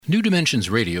New Dimensions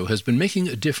Radio has been making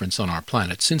a difference on our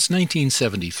planet since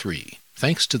 1973,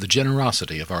 thanks to the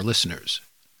generosity of our listeners.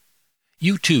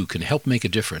 You too can help make a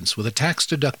difference with a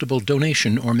tax-deductible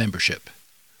donation or membership.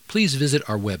 Please visit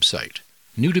our website,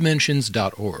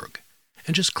 newdimensions.org,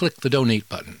 and just click the Donate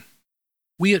button.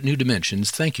 We at New Dimensions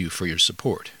thank you for your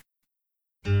support.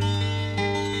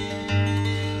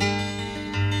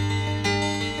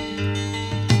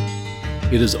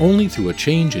 It is only through a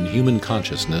change in human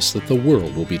consciousness that the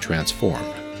world will be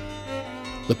transformed.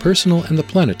 The personal and the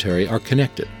planetary are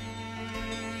connected.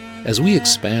 As we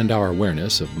expand our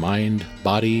awareness of mind,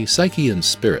 body, psyche, and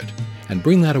spirit, and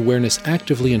bring that awareness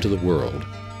actively into the world,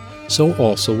 so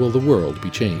also will the world be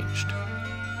changed.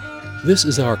 This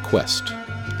is our quest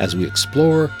as we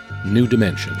explore new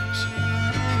dimensions.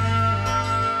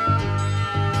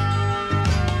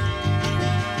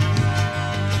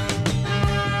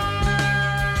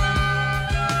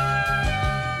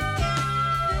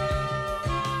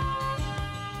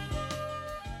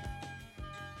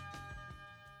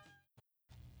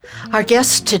 Our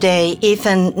guest today,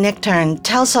 Ethan Nichtern,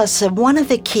 tells us that one of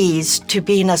the keys to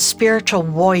being a spiritual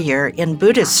warrior in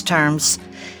Buddhist terms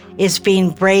is being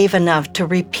brave enough to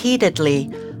repeatedly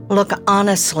look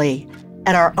honestly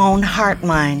at our own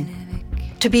heart-mind,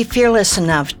 to be fearless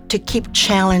enough to keep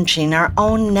challenging our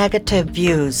own negative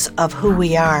views of who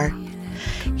we are.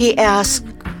 He asks,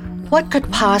 what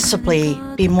could possibly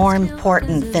be more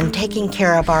important than taking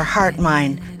care of our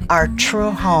heart-mind, our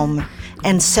true home,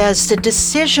 and says the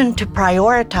decision to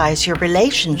prioritize your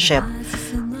relationship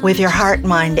with your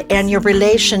heart-mind and your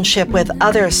relationship with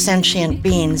other sentient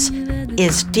beings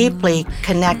is deeply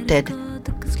connected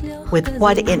with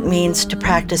what it means to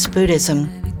practice Buddhism.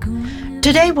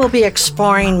 Today we'll be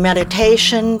exploring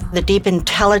meditation, the deep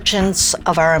intelligence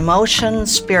of our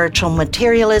emotions, spiritual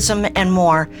materialism, and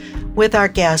more with our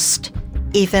guest,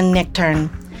 Ethan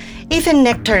Nichtern. Ethan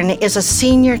Nichtern is a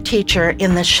senior teacher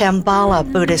in the Shambhala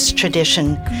Buddhist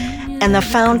tradition and the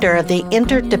founder of the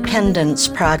Interdependence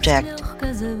Project,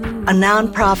 a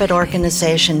nonprofit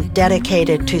organization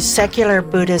dedicated to secular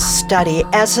Buddhist study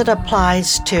as it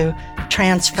applies to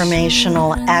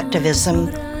transformational activism,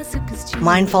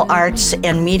 mindful arts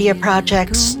and media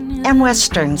projects, and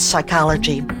Western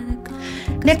psychology.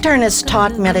 Nichtern has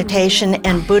taught meditation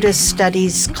and Buddhist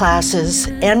studies classes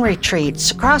and retreats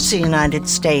across the United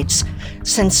States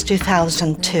since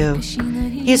 2002.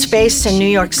 He is based in New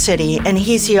York City, and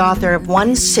he's the author of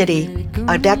One City,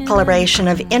 A Declaration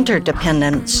of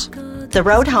Interdependence, The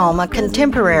Road Home, a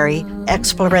contemporary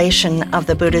exploration of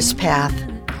the Buddhist path.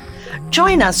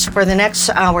 Join us for the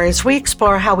next hour as we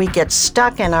explore how we get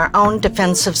stuck in our own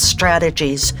defensive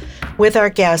strategies with our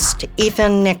guest,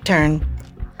 Ethan Nichtern.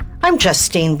 I'm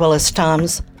Justine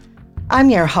Willis-Toms. I'm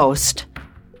your host.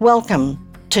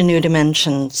 Welcome to New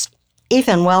Dimensions.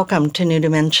 Ethan, welcome to New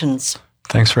Dimensions.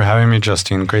 Thanks for having me,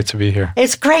 Justine. Great to be here.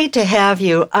 It's great to have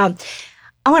you.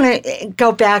 I want to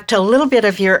go back to a little bit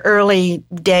of your early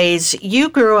days. You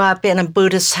grew up in a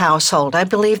Buddhist household. I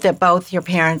believe that both your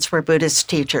parents were Buddhist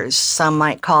teachers. Some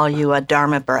might call you a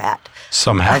Dharma brat.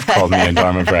 Some have called me a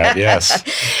Dharma brat, yes.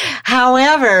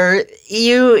 However,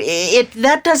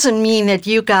 that doesn't mean that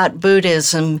you got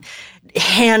Buddhism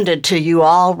handed to you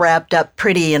all wrapped up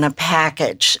pretty in a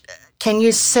package. Can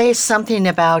you say something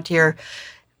about your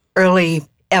early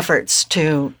efforts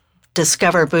to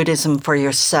discover Buddhism for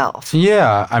yourself?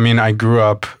 Yeah, I mean, I grew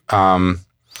up,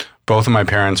 both of my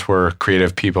parents were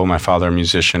creative people. My father, a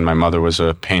musician. My mother was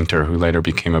a painter who later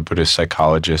became a Buddhist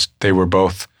psychologist. They were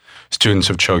both students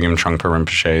of Chogyam Trungpa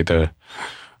Rinpoche,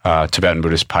 the Tibetan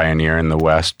Buddhist pioneer in the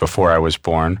West, before I was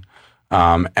born.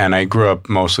 And I grew up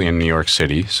mostly in New York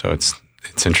City, so it's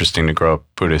interesting to grow up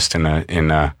Buddhist in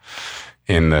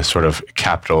the sort of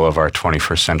capital of our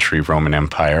 21st century Roman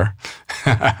Empire.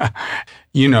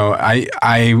 You know,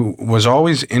 I was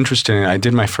always interested in, I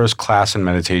did my first class in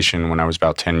meditation when I was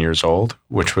about 10 years old,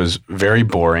 which was very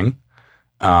boring.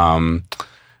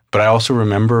 But I also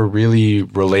remember really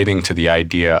relating to the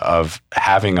idea of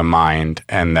having a mind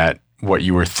and that what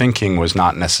you were thinking was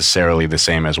not necessarily the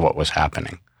same as what was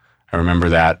happening. I remember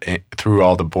that through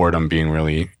all the boredom being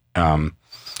really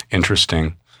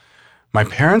interesting. My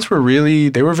parents were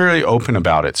very open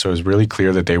about it. So it was really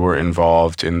clear that they were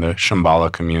involved in the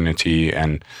Shambhala community,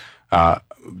 and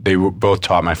they were both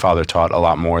taught, my father taught a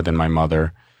lot more than my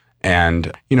mother.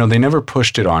 And, you know, they never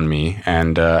pushed it on me.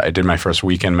 And I did my first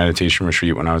weekend meditation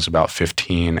retreat when I was about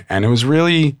 15. And it was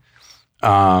really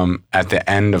at the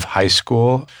end of high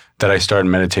school that I started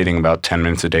meditating about 10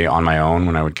 minutes a day on my own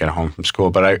when I would get home from school.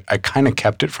 But I kind of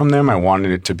kept it from them. I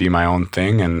wanted it to be my own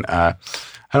thing. And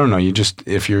I don't know,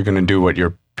 if you're going to do what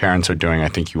your parents are doing, I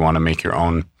think you want to make your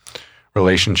own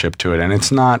relationship to it. And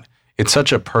it's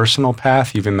such a personal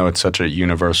path, even though it's such a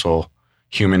universal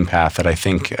human path, that I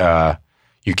think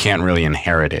you can't really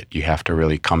inherit it. You have to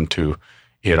really come to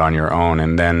it on your own.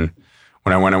 And then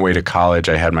when I went away to college,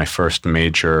 I had my first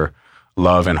major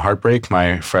love and heartbreak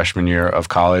my freshman year of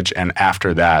college. And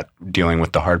after that, dealing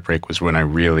with the heartbreak was when I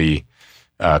really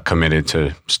committed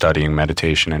to studying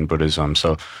meditation and Buddhism.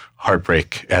 So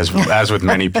heartbreak, as with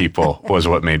many people, was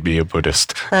what made me a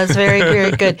Buddhist. That's very,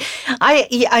 very good.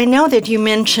 I know that you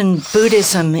mentioned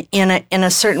Buddhism in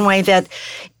a certain way that,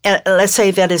 let's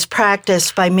say, that is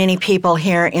practiced by many people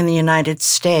here in the United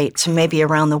States and maybe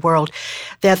around the world,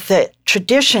 that the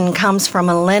tradition comes from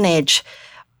a lineage,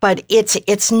 but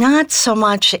it's not so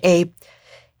much a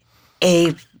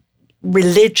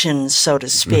religion, so to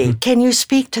speak. Mm-hmm. Can you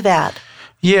speak to that?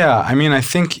 Yeah, I mean, I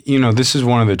think, this is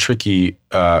one of the tricky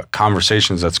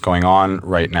conversations that's going on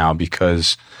right now,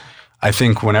 because I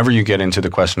think whenever you get into the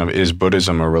question of is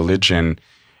Buddhism a religion,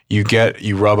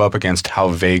 you rub up against how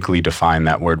vaguely defined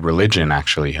that word religion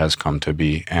actually has come to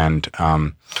be. And,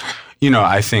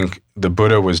 I think the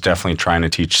Buddha was definitely trying to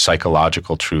teach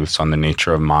psychological truths on the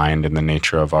nature of mind and the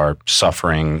nature of our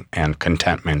suffering and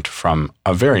contentment from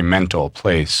a very mental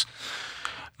place.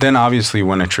 Then obviously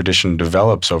when a tradition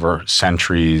develops over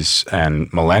centuries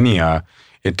and millennia,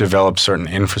 it develops certain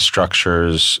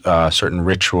infrastructures, certain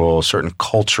rituals, certain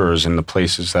cultures in the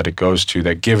places that it goes to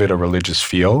that give it a religious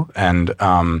feel. And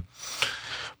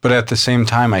but at the same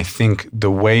time, I think the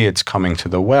way it's coming to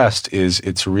the West is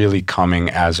it's really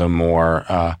coming as a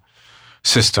more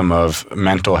system of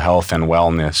mental health and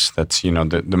wellness. That's,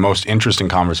 the most interesting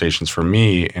conversations for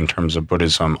me in terms of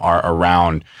Buddhism are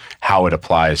around how it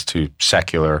applies to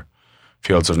secular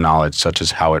fields of knowledge, such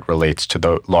as how it relates to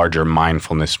the larger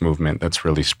mindfulness movement that's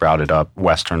really sprouted up.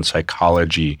 Western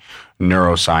psychology,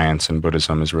 neuroscience, and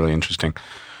Buddhism is really interesting.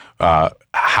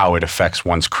 How it affects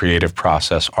one's creative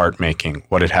process, art making,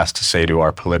 what it has to say to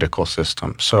our political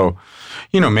system. So,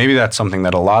 maybe that's something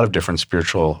that a lot of different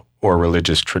spiritual or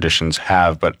religious traditions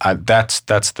have, but that's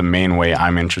the main way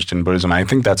I'm interested in Buddhism. I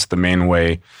think that's the main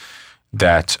way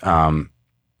that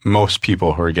most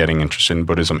people who are getting interested in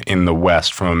Buddhism in the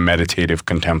West from a meditative,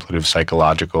 contemplative,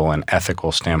 psychological, and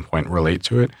ethical standpoint relate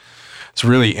to it. It's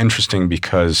really interesting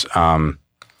because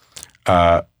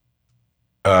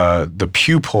the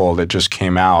Pew poll that just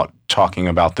came out talking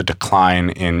about the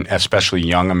decline in especially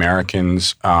young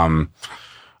Americans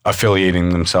affiliating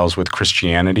themselves with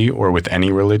Christianity or with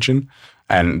any religion,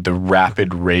 and the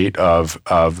rapid rate of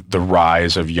the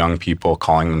rise of young people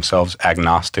calling themselves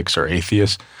agnostics or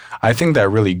atheists, I think that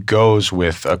really goes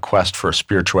with a quest for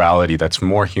spirituality that's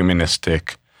more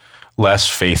humanistic, less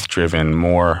faith-driven,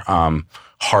 more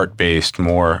heart-based,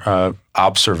 more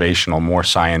observational, more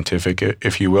scientific,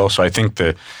 if you will. So I think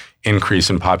the increase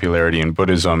in popularity in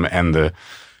Buddhism and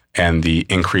the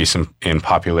increase in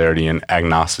popularity in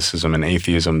agnosticism and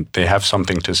atheism, they have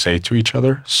something to say to each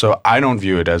other. So I don't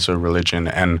view it as a religion.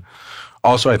 And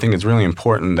also I think it's really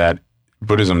important that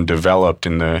Buddhism developed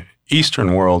in the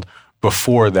Eastern world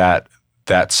before that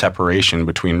separation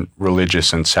between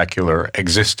religious and secular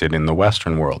existed in the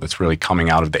Western world. It's really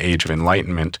coming out of the Age of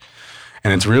Enlightenment.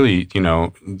 And it's really,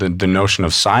 the notion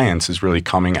of science is really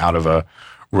coming out of a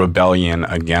rebellion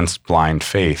against blind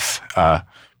faith,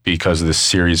 because this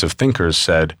series of thinkers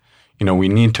said, we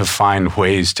need to find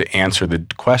ways to answer the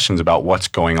questions about what's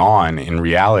going on in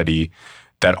reality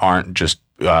that aren't just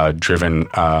driven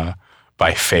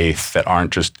by faith, that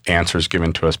aren't just answers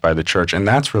given to us by the church. And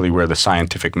that's really where the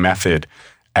scientific method,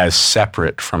 as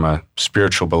separate from a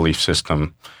spiritual belief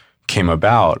system, came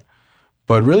about.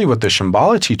 But really what the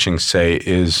Shambhala teachings say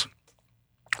is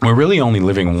we're really only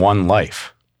living one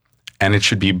life. And it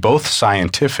should be both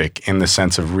scientific in the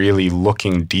sense of really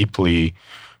looking deeply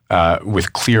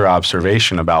with clear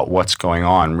observation about what's going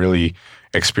on, really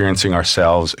experiencing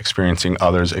ourselves, experiencing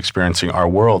others, experiencing our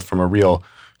world from a real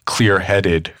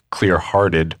clear-headed,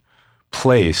 clear-hearted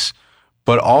place,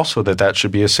 but also that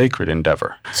should be a sacred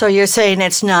endeavor. So you're saying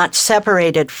it's not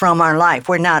separated from our life.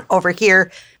 We're not over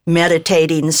here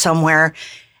meditating somewhere,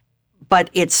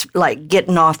 but it's like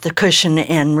getting off the cushion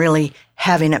and really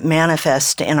having it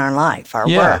manifest in our life, our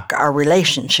work, our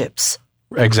relationships.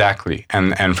 Exactly.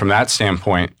 And from that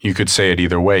standpoint, you could say it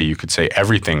either way. You could say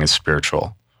everything is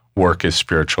spiritual. Work is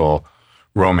spiritual.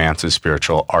 Romance is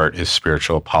spiritual. Art is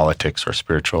spiritual. Politics are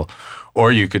spiritual.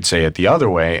 Or you could say it the other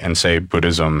way and say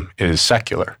Buddhism is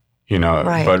secular.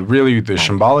 Right. But really the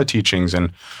Shambhala teachings,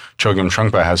 and Chogyam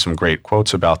Trungpa has some great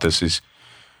quotes about this,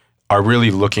 are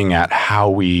really looking at how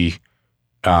we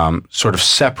sort of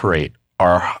separate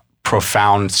our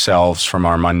profound selves from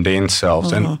our mundane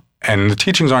selves. Mm-hmm. and the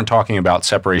teachings aren't talking about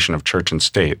separation of church and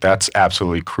state. That's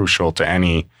absolutely crucial to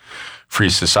any free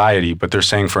society. But they're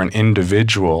saying for an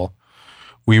individual,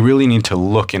 we really need to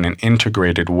look in an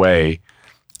integrated way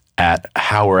at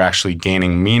how we're actually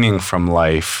gaining meaning from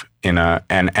life and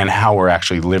how we're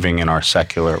actually living in our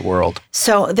secular world.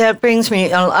 So that brings me,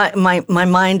 my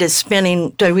mind is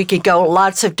spinning. We could go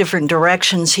lots of different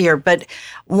directions here, but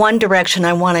one direction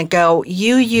I want to go,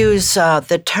 you use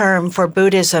the term for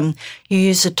Buddhism, you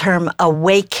use the term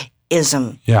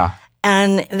awakeism. Yeah.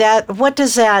 And what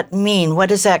does that mean? What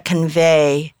does that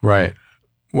convey? Right.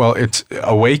 Well,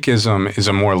 awakeism is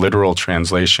a more literal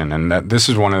translation, and that this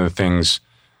is one of the things,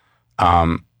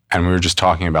 and we were just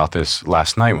talking about this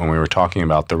last night when we were talking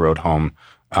about the road home,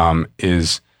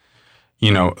 is,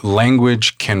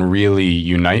 language can really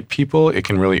unite people. It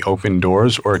can really open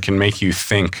doors, or it can make you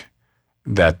think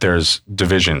that there's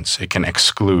divisions. It can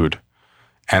exclude.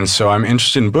 And so I'm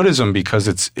interested in Buddhism because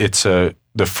the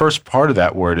first part of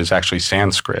that word is actually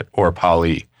Sanskrit or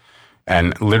Pali.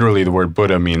 And literally the word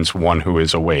Buddha means one who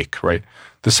is awake, right?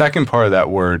 The second part of that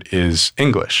word is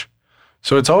English.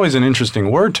 So it's always an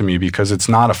interesting word to me because it's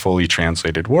not a fully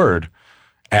translated word.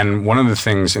 And one of the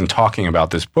things in talking about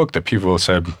this book that people have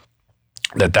said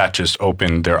that just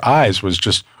opened their eyes was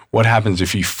just what happens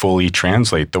if you fully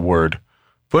translate the word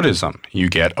Buddhism? You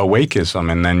get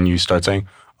awakeism, and then you start saying,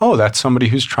 oh, that's somebody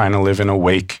who's trying to live an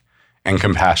awake and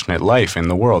compassionate life in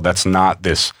the world. That's not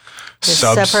this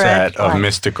subset of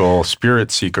mystical spirit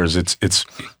seekers. It's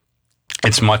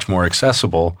much more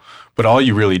accessible. But all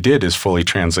you really did is fully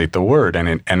translate the word,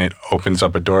 and it opens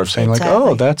up a door of saying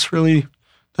exactly.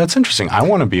 that's interesting. I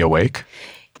want to be awake.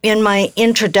 In my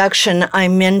introduction, I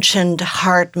mentioned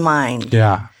heart-mind.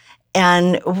 Yeah.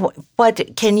 And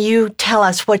what can you tell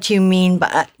us what you mean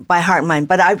by heart-mind?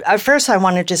 But first I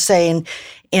wanted to say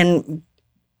in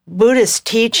Buddhist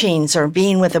teachings or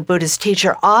being with a Buddhist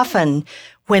teacher, often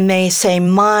when they say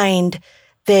mind,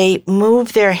 they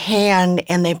move their hand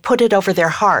and they put it over their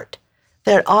heart.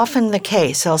 That's often the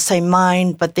case. They'll say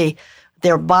mind, but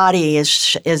their body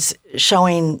is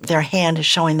showing, their hand is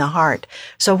showing the heart.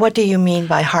 So what do you mean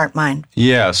by heart-mind?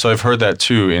 Yeah, so I've heard that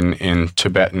too in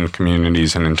Tibetan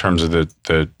communities, and in terms of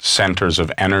the centers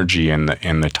of energy in the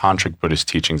Tantric Buddhist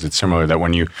teachings, it's similar that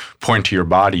when you point to your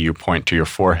body, you point to your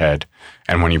forehead,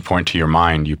 and when you point to your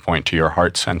mind, you point to your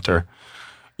heart center.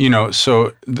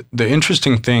 So the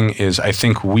interesting thing is I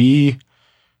think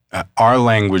our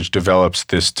language develops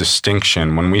this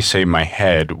distinction. When we say my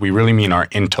head, we really mean our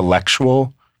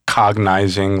intellectual,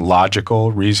 cognizing,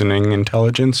 logical, reasoning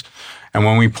intelligence. And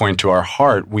when we point to our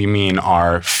heart, we mean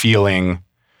our feeling,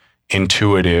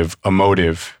 intuitive,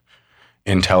 emotive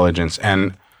intelligence.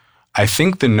 And I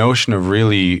think the notion of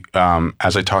really,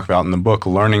 as I talk about in the book,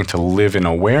 learning to live in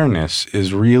awareness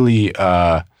is really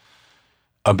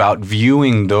about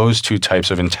viewing those two types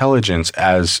of intelligence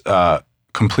as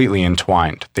completely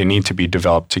entwined. They need to be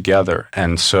developed together.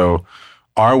 And so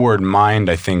our word mind,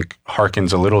 I think,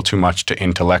 harkens a little too much to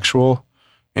intellectual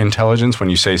intelligence. When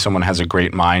you say someone has a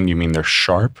great mind, you mean they're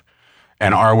sharp.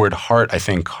 And our word heart, I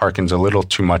think, harkens a little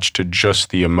too much to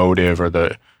just the emotive or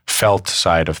the felt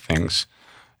side of things.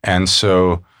 And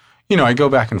so, I go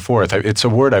back and forth. It's a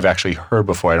word I've actually heard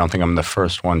before. I don't think I'm the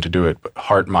first one to do it, but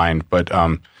heart, mind. But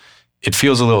it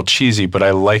feels a little cheesy, but I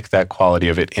like that quality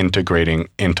of it integrating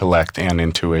intellect and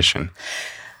intuition.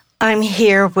 I'm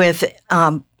here with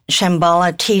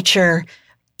Shambhala teacher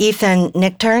Ethan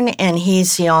Nichtern, and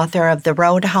he's the author of The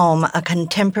Road Home, A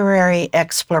Contemporary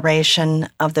Exploration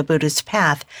of the Buddhist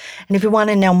Path. And if you want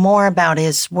to know more about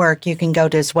his work, you can go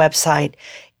to his website,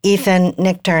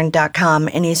 ethannichtern.com,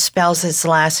 and he spells his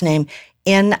last name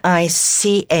Nichtern,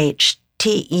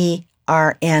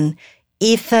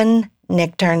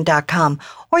 ethannichtern.com,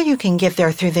 or you can get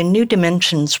there through the New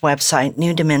Dimensions website,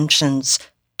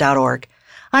 newdimensions.org.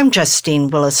 I'm Justine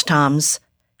Willis-Toms.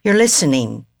 You're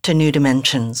listening to New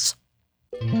Dimensions.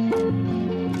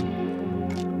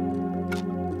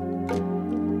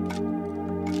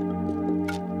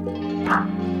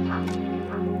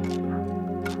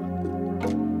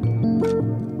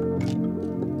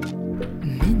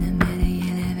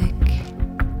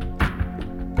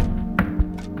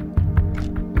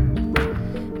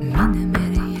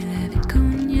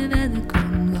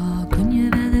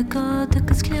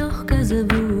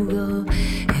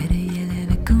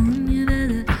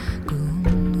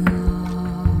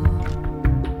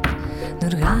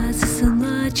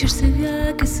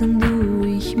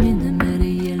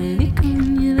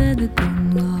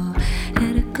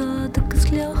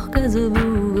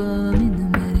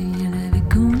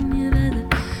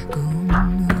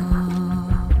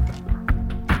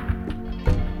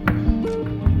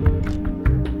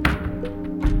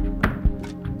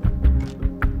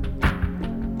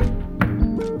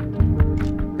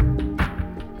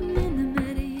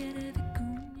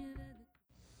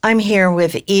 I'm here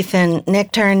with Ethan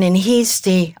Nichtern, and he's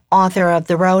the author of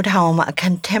The Road Home, a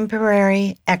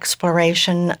contemporary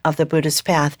exploration of the Buddhist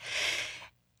path.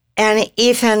 And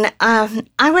Ethan,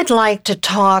 I would like to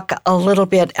talk a little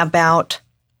bit about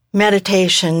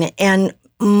meditation and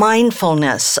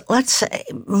mindfulness. Let's say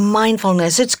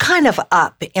mindfulness. It's kind of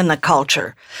up in the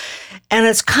culture, and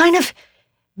it's kind of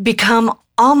become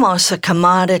almost a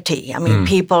commodity. I mean,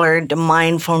 people are into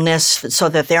mindfulness so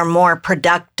that they're more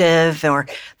productive, or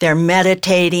they're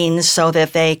meditating so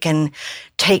that they can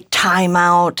take time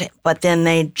out, but then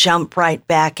they jump right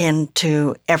back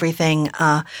into everything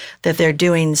that they're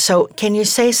doing. So can you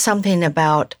say something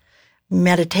about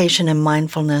meditation and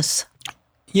mindfulness?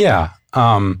 Yeah.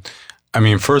 I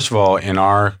mean, first of all, in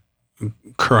our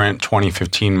current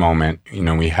 2015 moment,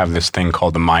 we have this thing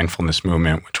called the mindfulness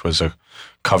movement, which was a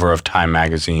cover of Time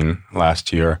magazine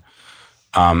last year.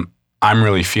 I'm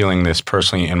really feeling this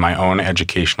personally in my own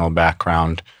educational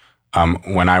background.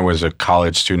 When I was a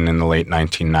college student in the late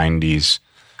 1990s,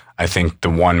 I think the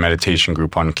one meditation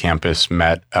group on campus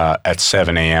met at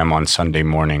 7 a.m. on Sunday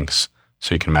mornings.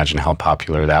 So you can imagine how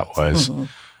popular that was. Mm-hmm.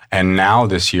 And now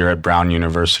this year at Brown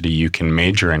University, you can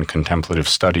major in contemplative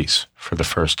studies for the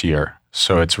first year.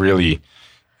 So it's really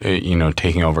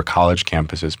taking over college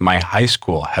campuses. My high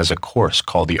school has a course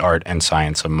called The Art and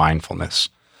Science of Mindfulness.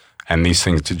 And these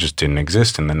things just didn't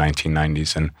exist in the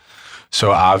 1990s. And so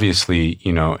obviously,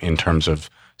 in terms of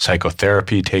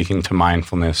psychotherapy taking to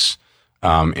mindfulness,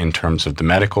 in terms of the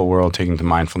medical world taking to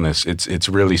mindfulness, it's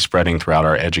really spreading throughout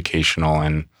our educational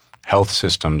and health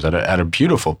systems at a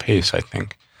beautiful pace, I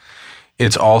think.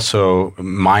 It's also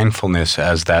mindfulness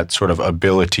as that sort of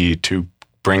ability to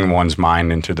bring one's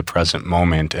mind into the present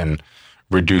moment and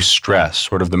reduce stress,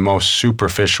 sort of the most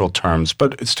superficial terms,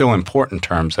 but still important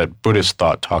terms that Buddhist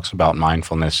thought talks about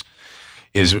mindfulness,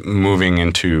 is moving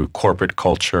into corporate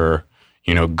culture.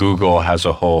 Google has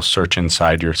a whole search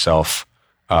inside yourself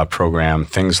program,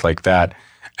 things like that.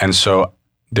 And so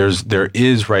there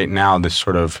is right now this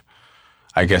sort of,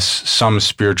 I guess, some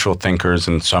spiritual thinkers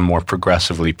and some more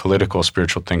progressively political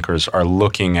spiritual thinkers are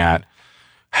looking at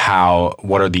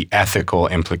what are the ethical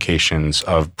implications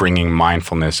of bringing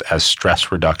mindfulness as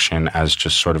stress reduction, as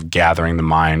just sort of gathering the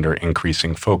mind or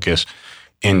increasing focus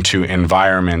into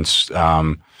environments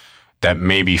that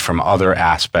maybe from other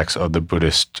aspects of the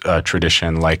Buddhist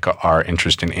tradition, like our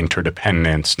interest in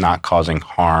interdependence, not causing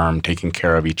harm, taking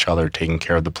care of each other, taking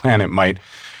care of the planet, might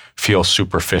feel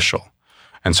superficial.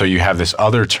 And so you have this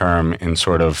other term in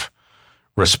sort of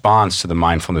response to the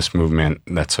mindfulness movement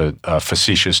that's a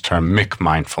facetious term,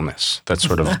 McMindfulness, that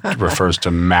sort of refers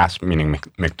to mass, meaning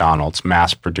McDonald's,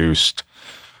 mass-produced,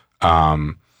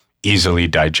 easily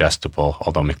digestible,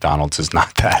 although McDonald's is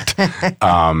not that,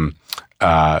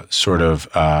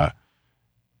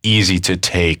 easy to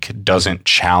take, doesn't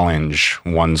challenge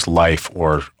one's life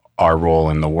or our role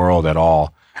in the world at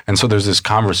all. And so there's this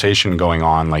conversation going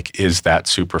on, like, is that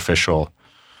superficial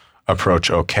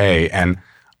approach okay? And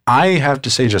I have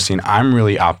to say, Justine, I'm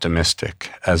really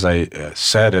optimistic. As I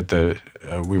said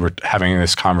we were having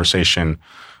this conversation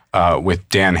with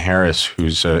Dan Harris,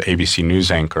 who's an ABC News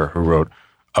anchor who wrote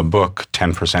a book,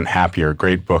 10% Happier, a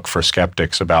great book for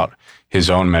skeptics about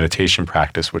his own meditation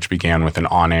practice, which began with an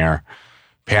on-air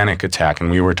panic attack.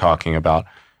 And we were talking about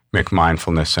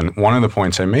McMindfulness. And one of the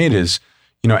points I made is,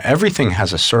 everything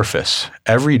has a surface.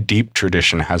 Every deep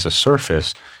tradition has a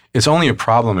surface. It's only a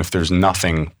problem if there's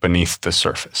nothing beneath the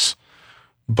surface.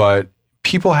 But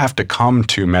people have to come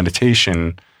to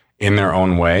meditation in their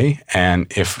own way. And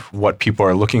if what people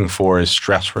are looking for is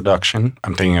stress reduction,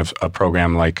 I'm thinking of a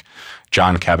program like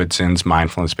Jon Kabat-Zinn's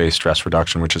mindfulness-based stress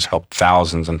reduction, which has helped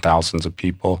thousands and thousands of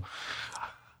people.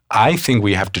 I think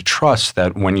we have to trust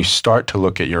that when you start to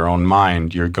look at your own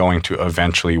mind, you're going to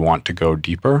eventually want to go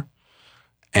deeper.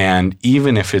 And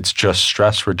even if it's just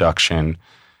stress reduction,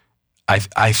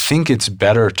 I think it's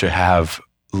better to have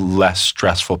less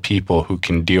stressful people who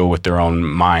can deal with their own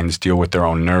minds, deal with their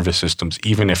own nervous systems,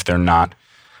 even if they're not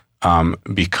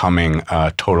becoming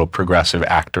total progressive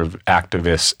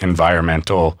activists,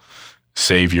 environmental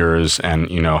saviors,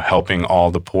 and helping all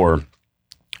the poor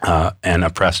and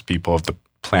oppressed people of the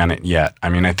planet yet. I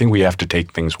mean, I think we have to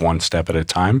take things one step at a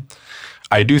time.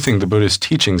 I do think the Buddhist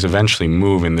teachings eventually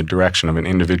move in the direction of an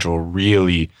individual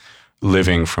really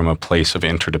living from a place of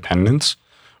interdependence.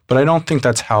 But I don't think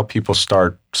that's how people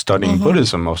start studying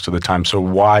Buddhism most of the time. So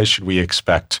why should we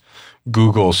expect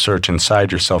Google's Search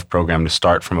Inside Yourself program to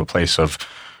start from a place of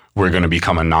we're going to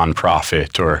become a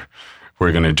nonprofit or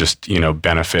we're going to just,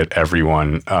 benefit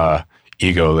everyone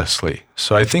egolessly?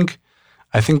 So I think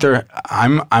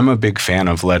I'm a big fan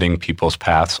of letting people's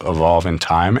paths evolve in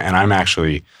time. And I'm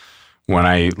actually when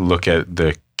I look at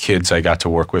the kids I got to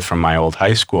work with from my old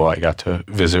high school, I got to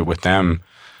visit with them.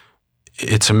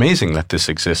 It's amazing that this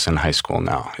exists in high school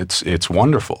now. It's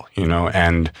wonderful,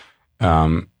 and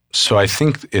so I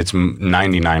think it's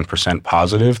 99%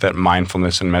 positive that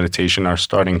mindfulness and meditation are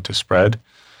starting to spread.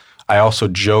 I also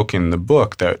joke in the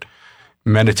book that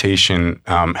meditation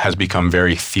has become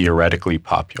very theoretically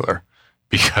popular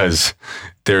because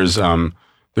there's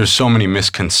so many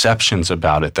misconceptions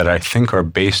about it that I think are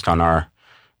based on our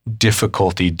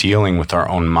difficulty dealing with our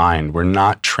own mind. We're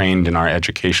not trained in our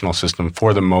educational system,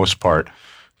 for the most part,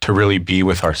 to really be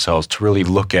with ourselves, to really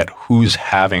look at who's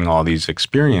having all these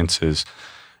experiences.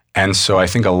 And so I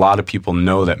think a lot of people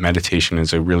know that meditation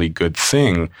is a really good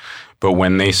thing, but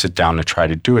when they sit down to try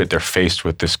to do it, they're faced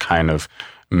with this kind of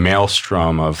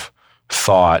maelstrom of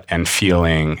thought and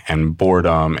feeling and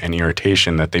boredom and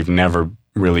irritation that they've never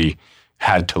really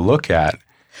had to look at.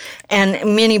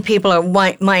 And many people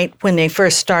might, when they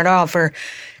first start off, are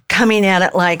coming at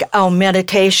it like, oh,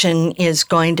 meditation is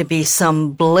going to be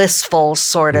some blissful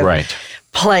sort of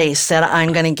place that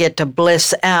I'm going to get to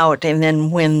bliss out. And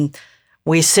then when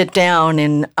we sit down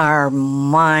and our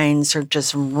minds are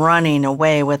just running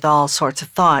away with all sorts of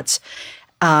thoughts,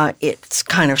 it's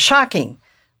kind of shocking.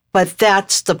 But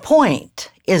that's the point,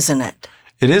 isn't it?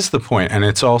 It is the point. And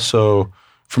it's also,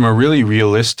 from a really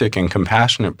realistic and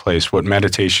compassionate place, what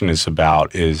meditation is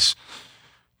about is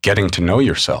getting to know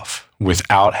yourself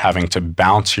without having to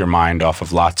bounce your mind off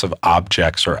of lots of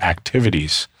objects or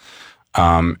activities.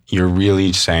 You're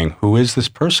really saying, who is this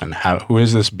person? Who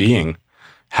is this being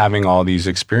having all these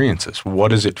experiences? What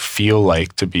does it feel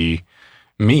like to be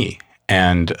me?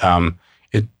 And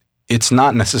it's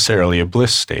not necessarily a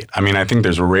bliss state. I mean, I think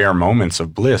there's rare moments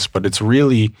of bliss, but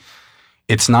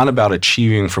it's not about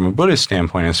achieving from a Buddhist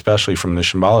standpoint, especially from the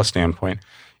Shambhala standpoint.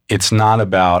 It's not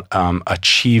about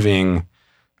achieving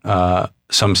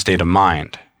some state of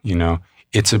mind,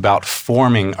 It's about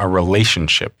forming a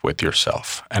relationship with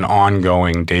yourself, an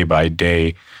ongoing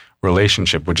day-by-day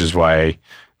relationship, which is why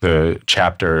the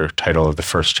chapter title of the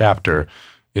first chapter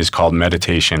is called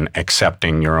Meditation,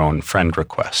 Accepting Your Own Friend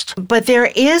Request. But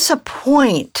there is a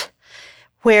point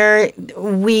where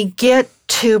we get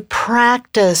to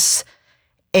practice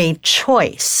a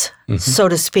choice, so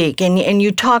to speak. And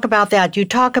you talk about that. You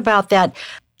talk about that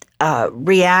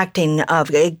reacting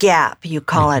of a gap, you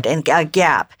call it, and a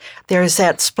gap. There's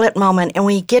that split moment, and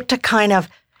we get to kind of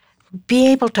be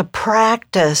able to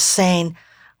practice saying,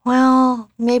 well,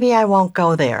 maybe I won't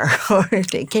go there.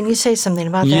 Can you say something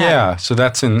about that? Yeah, so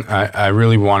that's I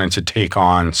really wanted to take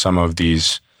on some of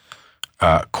these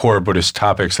core Buddhist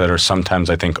topics that are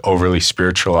sometimes, I think, overly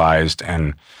spiritualized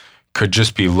and could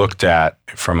just be looked at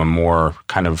from a more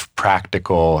kind of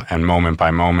practical and moment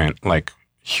by moment, like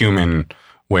human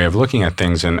way of looking at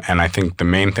things. And I think the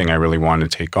main thing I really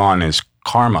wanted to take on is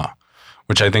karma,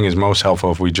 which I think is most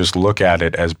helpful if we just look at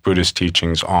it as Buddhist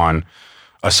teachings on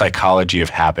a psychology of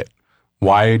habit.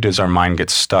 Why does our mind get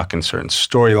stuck in certain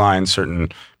storylines, certain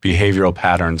behavioral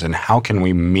patterns, and how can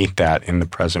we meet that in the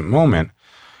present moment?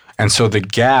 And so the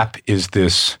gap is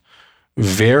this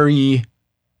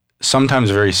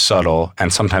sometimes very subtle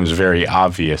and sometimes very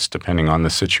obvious, depending on the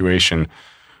situation,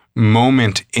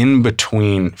 moment in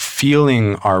between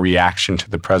feeling our reaction to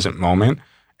the present moment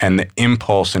and the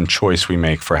impulse and choice we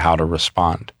make for how to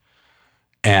respond.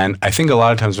 And I think a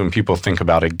lot of times when people think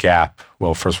about a gap,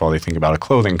 well, first of all, they think about a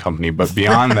clothing company, but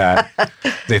beyond that,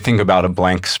 they think about a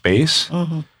blank space.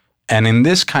 Mm-hmm. And in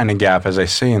this kind of gap, as I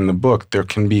say in the book, there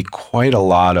can be quite a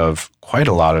lot of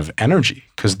energy,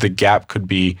 because the gap could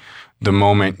be the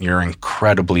moment you're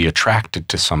incredibly attracted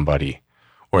to somebody,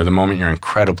 or the moment you're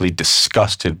incredibly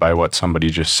disgusted by what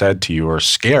somebody just said to you, or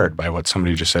scared by what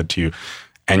somebody just said to you,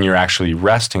 and you're actually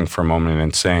resting for a moment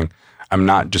and saying, I'm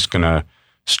not just going to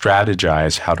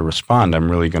strategize how to respond. I'm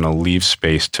really going to leave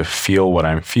space to feel what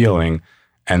I'm feeling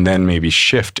and then maybe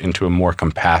shift into a more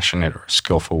compassionate or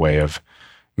skillful way of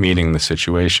meeting the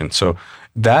situation. So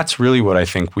that's really what I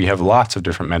think. We have lots of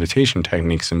different meditation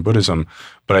techniques in Buddhism,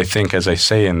 but I think, as I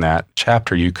say in that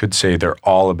chapter, you could say they're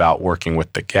all about working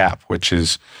with the gap, which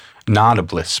is not a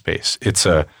bliss space. It's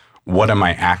a, what am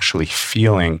I actually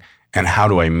feeling? And how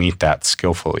do I meet that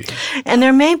skillfully? And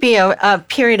there may be a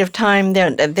period of time,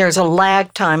 there's a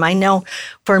lag time. I know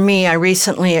for me, I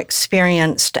recently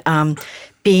experienced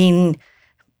being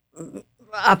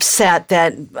upset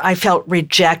that I felt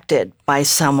rejected by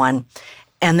someone.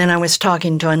 And then I was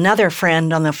talking to another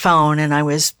friend on the phone, and I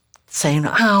was saying,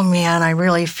 oh man, I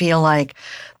really feel like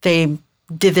they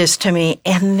did this to me.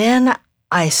 And then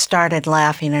I started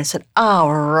laughing. I said, oh,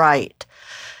 right.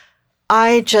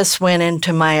 I just went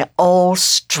into my old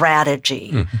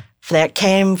strategy that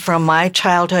came from my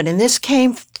childhood, and this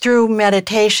came through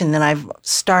meditation that I've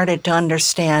started to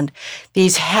understand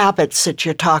these habits that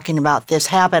you're talking about, this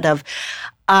habit of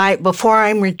before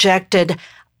I'm rejected,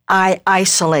 I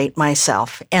isolate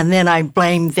myself, and then I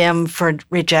blame them for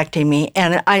rejecting me.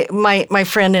 And my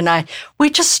friend and I, we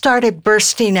just started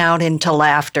bursting out into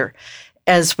laughter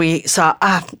as we saw,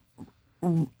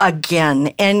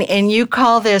 again. And you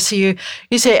call this, you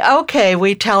say, okay,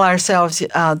 we tell ourselves,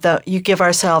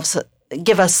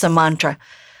 give us the mantra,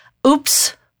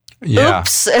 oops,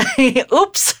 oops,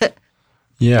 oops.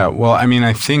 Yeah, well, I mean,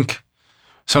 I think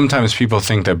sometimes people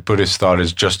think that Buddhist thought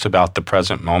is just about the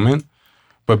present moment.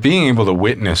 But being able to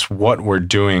witness what we're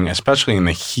doing, especially in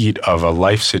the heat of a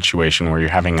life situation where you're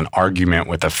having an argument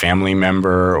with a family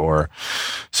member or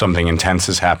something intense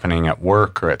is happening at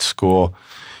work or at school,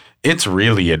 it's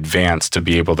really advanced to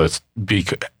be able to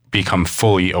become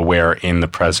fully aware in the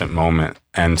present moment.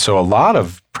 And so a lot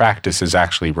of practice is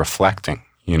actually reflecting,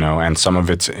 and some of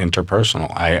it's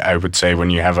interpersonal. I would say when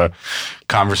you have a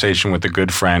conversation with a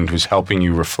good friend who's helping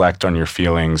you reflect on your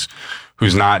feelings,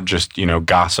 who's not just,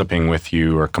 gossiping with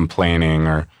you or complaining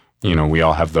or, we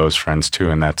all have those friends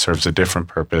too, and that serves a different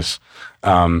purpose.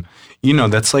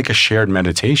 That's like a shared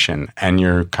meditation, and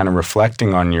you're kind of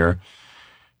reflecting on your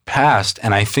past.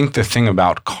 And I think the thing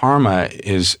about karma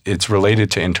is it's related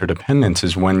to interdependence,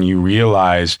 is when you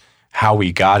realize how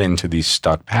we got into these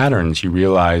stuck patterns, you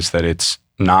realize that it's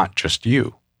not just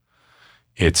you.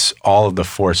 It's all of the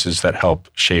forces that help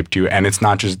shape you. And it's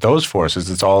not just those forces,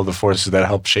 it's all of the forces that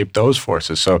help shape those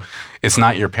forces. So it's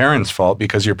not your parents' fault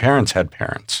because your parents had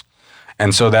parents.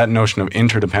 And so that notion of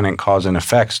interdependent cause and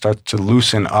effect starts to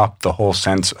loosen up the whole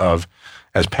sense of,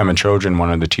 as Pema Chodron,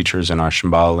 one of the teachers in our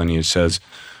Shambhala lineage, says,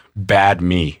 bad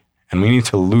me. And we need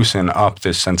to loosen up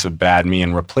this sense of bad me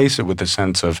and replace it with a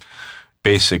sense of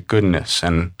basic goodness.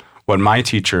 And what my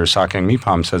teacher, Sakyong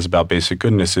Mipam, says about basic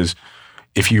goodness is,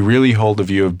 if you really hold a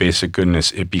view of basic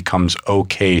goodness, it becomes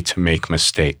okay to make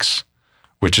mistakes,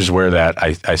 which is where that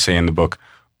I say in the book,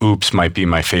 oops might be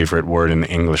my favorite word in the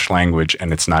English language,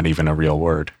 and it's not even a real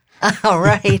word. Oh,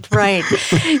 right.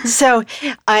 So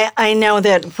I know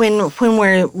that when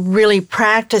we're really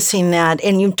practicing that,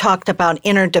 and you talked about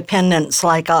interdependence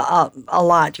like a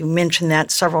lot, you mentioned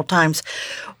that several times.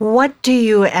 What do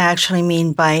you actually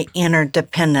mean by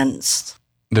interdependence?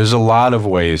 There's a lot of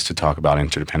ways to talk about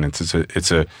interdependence.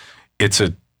 It's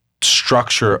a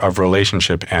structure of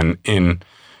relationship, and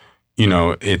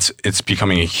it's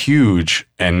becoming a huge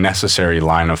and necessary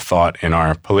line of thought in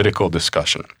our political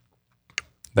discussion.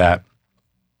 That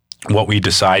what we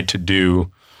decide to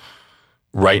do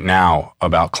right now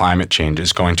about climate change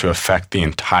is going to affect the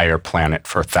entire planet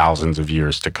for thousands of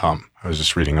years to come. I was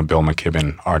just reading a Bill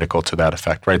McKibben article to that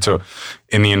effect, right? So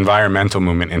in the environmental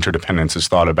movement, interdependence is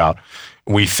thought about.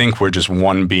 We think we're just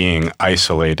one being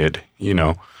isolated,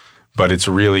 but it's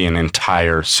really an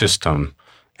entire system,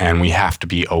 and we have to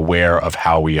be aware of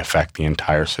how we affect the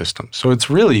entire system. So it's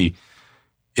really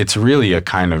a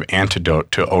kind of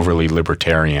antidote to overly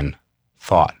libertarian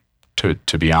thought,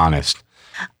 to be honest.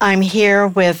 I'm here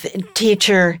with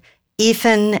teacher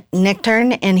Ethan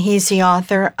Nichtern, and he's the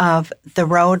author of The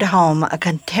Road Home, a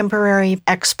contemporary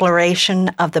exploration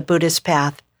of the Buddhist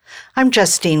path. I'm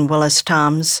Justine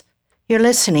Willis-Toms. You're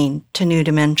listening to New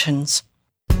Dimensions.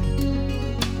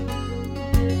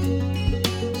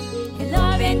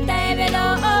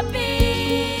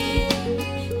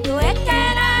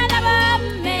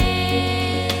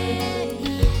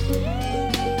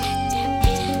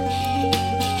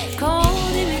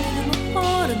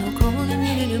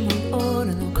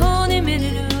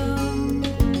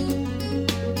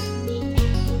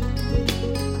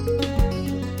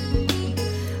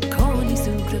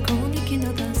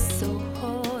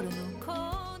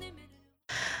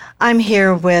 I'm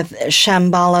here with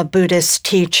Shambhala Buddhist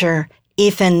teacher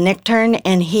Ethan Nichtern,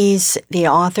 and he's the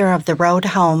author of The Road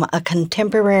Home, a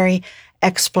contemporary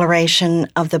exploration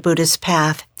of the Buddhist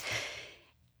path.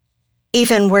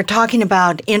 Ethan, we're talking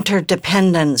about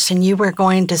interdependence, and you were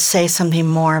going to say something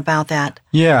more about that.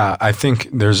 Yeah, I think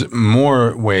there's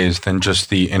more ways than just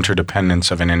the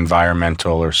interdependence of an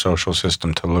environmental or social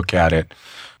system to look at it.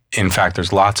 In fact,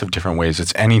 there's lots of different ways.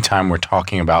 It's anytime we're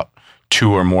talking about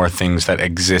two or more things that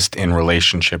exist in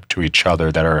relationship to each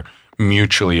other that are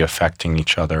mutually affecting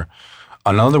each other.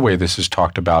 Another way this is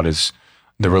talked about is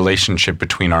the relationship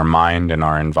between our mind and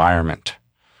our environment.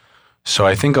 So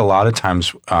I think a lot of times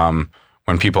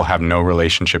when people have no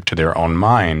relationship to their own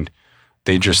mind,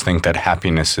 they just think that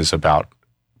happiness is about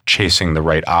chasing the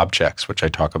right objects, which I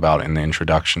talk about in the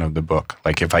introduction of the book.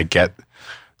 Like if I get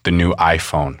the new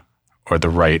iPhone or the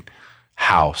right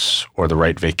house or the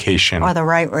right vacation. Or the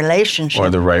right relationship.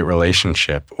 Or the right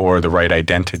relationship or the right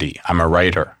identity. I'm a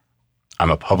writer.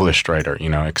 I'm a published writer,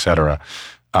 et cetera.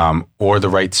 Or the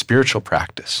right spiritual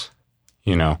practice.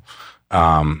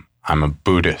 I'm a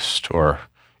Buddhist, or,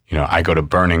 I go to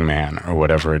Burning Man, or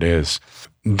whatever it is.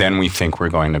 Then we think we're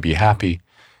going to be happy.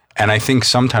 And I think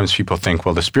sometimes people think,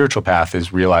 well, the spiritual path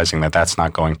is realizing that that's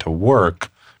not going to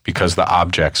work because the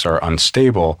objects are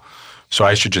unstable. So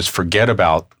I should just forget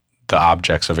about the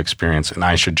objects of experience and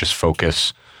I should just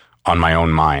focus on my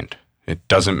own mind. It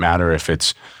doesn't matter if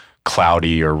it's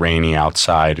cloudy or rainy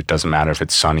outside. It doesn't matter if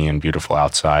it's sunny and beautiful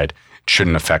outside. It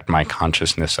shouldn't affect my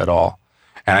consciousness at all.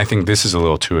 And I think this is a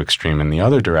little too extreme in the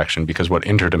other direction, because what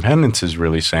interdependence is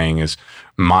really saying is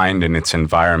mind and its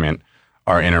environment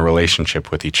are in a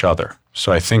relationship with each other.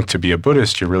 So I think to be a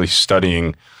Buddhist, you're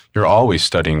always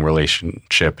studying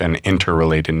relationship and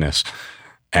interrelatedness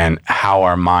and how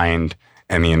our mind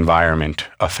and the environment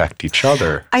affect each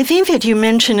other. I think that you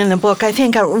mentioned in the book, I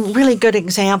think a really good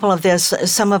example of this,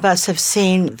 some of us have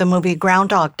seen the movie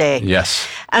Groundhog Day. Yes.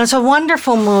 And it's a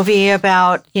wonderful movie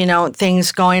about,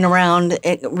 things going around,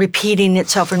 repeating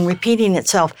itself and repeating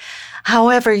itself.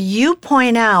 However, you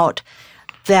point out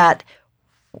that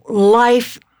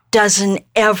life doesn't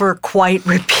ever quite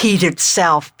repeat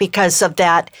itself because of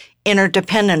that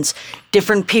interdependence.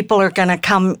 Different people are going to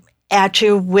come at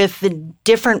you with the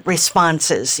different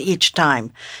responses each time.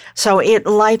 So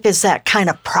life is that kind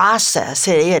of process.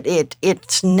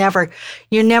 It's never,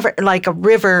 like a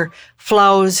river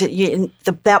flows,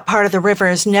 that part of the river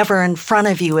is never in front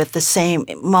of you at the same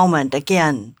moment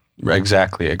again.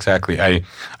 Exactly. I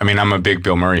mean, I'm a big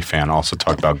Bill Murray fan. I also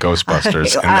talk about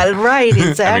Ghostbusters. Right,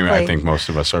 exactly. Anyway, I think most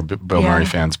of us are Bill Murray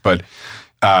fans. But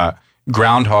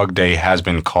Groundhog Day has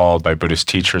been called by Buddhist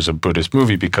teachers a Buddhist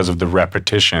movie because of the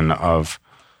repetition of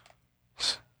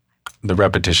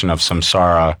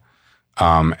samsara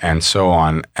and so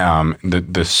on,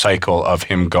 the cycle of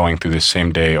him going through the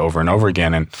same day over and over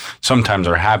again. And sometimes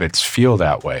our habits feel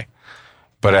that way.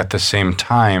 But at the same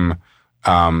time,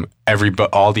 all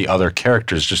the other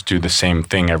characters just do the same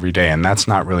thing every day. And that's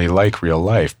not really like real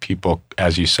life. People,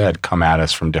 as you said, come at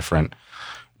us from different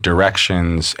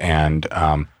directions and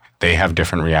they have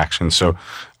different reactions. So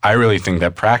I really think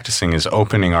that practicing is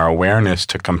opening our awareness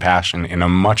to compassion in a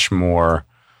much more,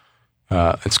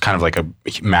 it's kind of like a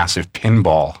massive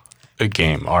pinball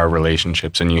game, our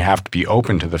relationships. And you have to be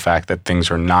open to the fact that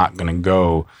things are not going to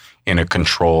go in a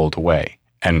controlled way.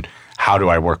 And how do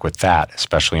I work with that,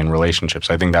 especially in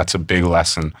relationships? I think that's a big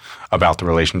lesson about the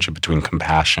relationship between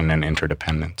compassion and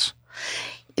interdependence.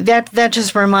 That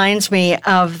just reminds me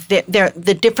of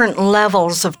the different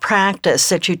levels of practice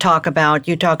that you talk about.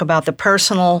 You talk about the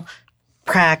personal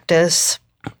practice,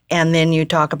 and then you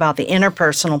talk about the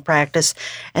interpersonal practice,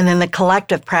 and then the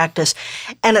collective practice.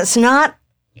 And it's not,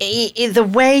 the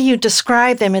way you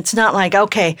describe them, it's not like,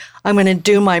 okay, I'm going to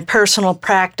do my personal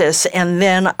practice, and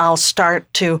then I'll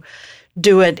start to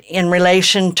do it in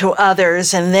relation to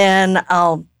others, and then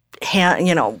I'll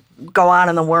go out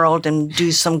in the world and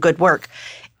do some good work.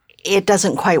 It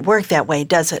doesn't quite work that way,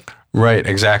 does it? Right,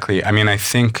 exactly. I mean, I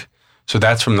think, so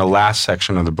that's from the last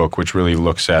section of the book, which really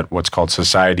looks at what's called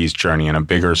society's journey in a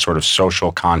bigger sort of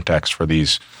social context for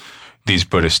these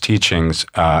Buddhist teachings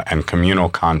and communal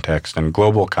context and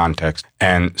global context.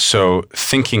 And so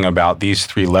thinking about these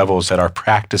three levels that our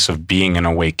practice of being an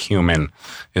awake human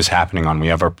is happening on. We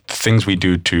have our things we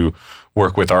do to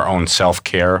work with our own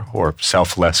self-care or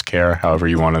selfless care, however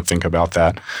you want to think about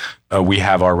that. We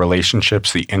have our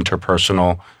relationships, the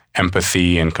interpersonal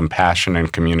empathy and compassion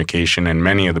and communication, and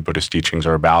many of the Buddhist teachings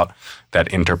are about that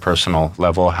interpersonal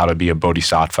level, how to be a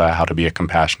bodhisattva, how to be a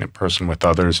compassionate person with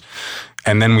others.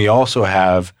 And then we also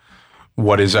have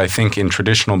what is, I think, in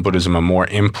traditional Buddhism, a more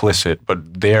implicit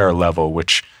but there level,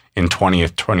 which in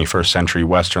 20th, 21st century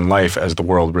Western life, as the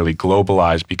world really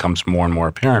globalized, becomes more and more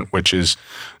apparent, which is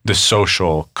the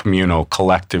social, communal,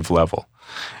 collective level.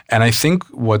 And I think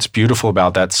what's beautiful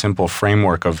about that simple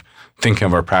framework of thinking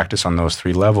of our practice on those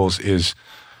three levels is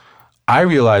I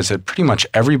realize that pretty much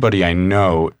everybody I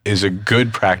know is a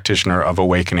good practitioner of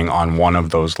awakening on one of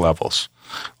those levels.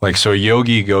 Like, so a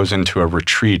yogi goes into a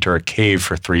retreat or a cave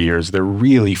for 3 years, they're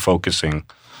really focusing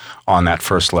on that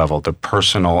first level, the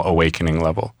personal awakening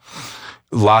level.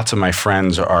 Lots of my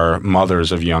friends are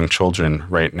mothers of young children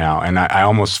right now, and I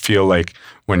almost feel like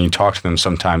when you talk to them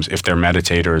sometimes, if they're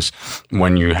meditators,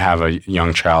 when you have a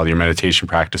young child, your meditation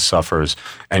practice suffers,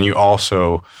 and you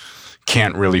also,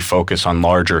 can't really focus on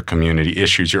larger community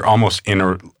issues. You're almost in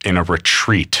a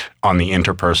retreat on the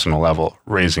interpersonal level,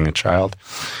 raising a child.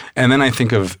 And then I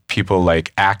think of people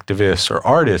like activists or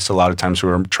artists a lot of times who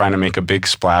are trying to make a big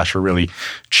splash or really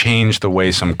change the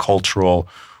way some cultural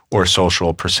or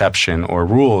social perception or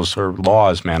rules or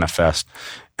laws manifest.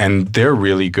 And they're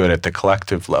really good at the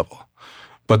collective level.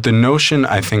 But the notion,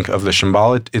 I think, of the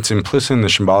Shambhala, it's implicit in the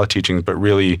Shambhala teachings, but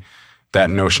really that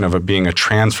notion of it being a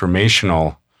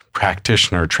transformational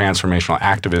practitioner, transformational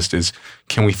activist is,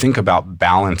 can we think about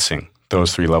balancing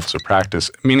those three levels of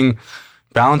practice, meaning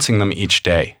balancing them each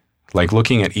day, like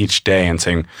looking at each day and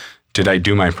saying, did I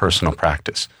do my personal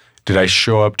practice? Did I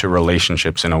show up to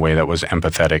relationships in a way that was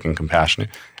empathetic and compassionate?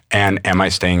 And am I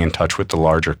staying in touch with the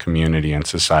larger community and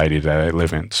society that I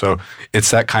live in? So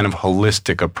it's that kind of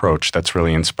holistic approach that's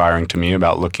really inspiring to me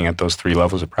about looking at those three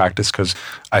levels of practice, because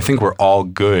I think we're all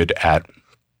good at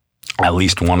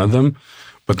least one of them.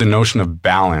 But the notion of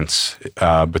balance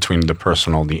between the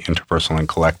personal, the interpersonal, and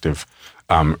collective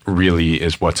really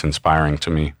is what's inspiring to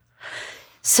me.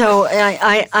 So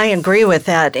I agree with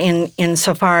that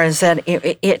insofar as that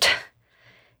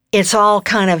it's all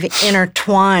kind of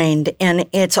intertwined and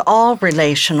it's all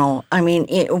relational. I mean,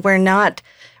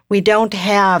 we don't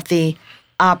have the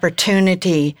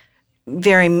opportunity,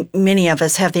 very many of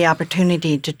us have the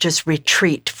opportunity to just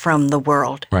retreat from the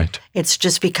world. Right. It's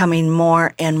just becoming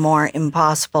more and more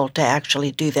impossible to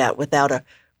actually do that without a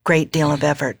great deal of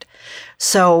effort.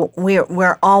 So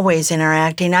we're always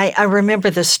interacting. I remember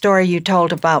the story you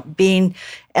told about being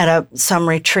at some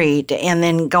retreat and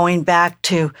then going back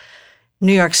to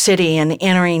New York City and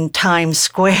entering Times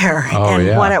Square. Oh, and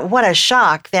yeah. what a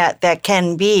shock that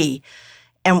can be.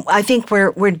 And I think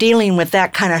we're dealing with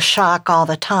that kind of shock all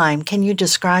the time. Can you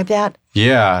describe that?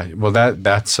 Yeah, well,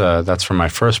 that's from my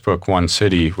first book, One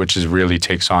City, which really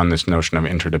takes on this notion of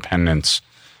interdependence,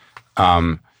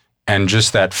 and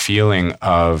just that feeling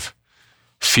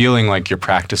like you're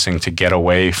practicing to get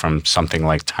away from something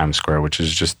like Times Square, which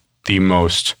is just the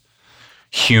most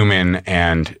human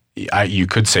and you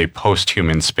could say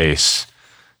post-human space.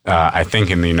 I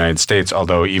think in the United States,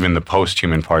 although even the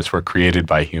post-human parts were created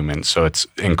by humans. So it's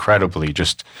incredibly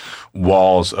just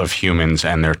walls of humans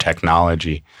and their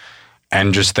technology.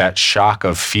 And just that shock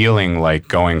of feeling like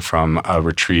going from a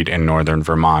retreat in northern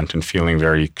Vermont and feeling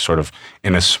very sort of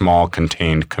in a small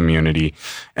contained community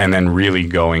and then really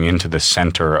going into the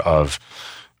center of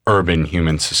urban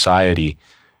human society.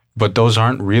 But those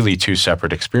aren't really two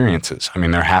separate experiences. I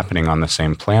mean, they're happening on the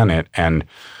same planet. And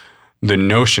the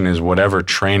notion is whatever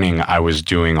training I was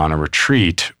doing on a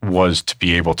retreat was to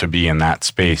be able to be in that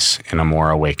space in a more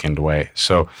awakened way.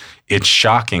 So it's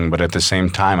shocking, but at the same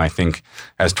time, I think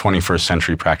as 21st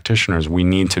century practitioners, we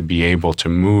need to be able to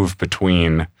move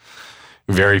between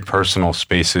very personal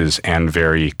spaces and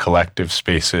very collective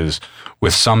spaces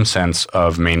with some sense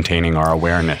of maintaining our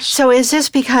awareness. So is this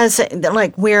because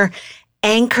like we're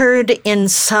anchored in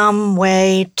some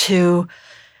way to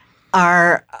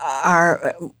our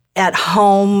at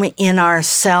home in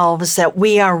ourselves, that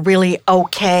we are really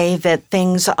okay, that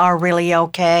things are really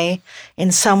okay? In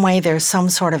some way, there's some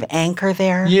sort of anchor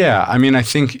there? Yeah, I mean, I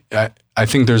think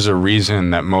there's a reason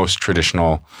that most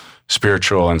traditional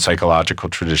spiritual and psychological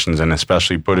traditions, and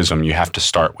especially Buddhism, you have to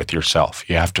start with yourself.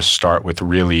 You have to start with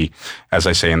really, as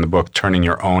I say in the book, turning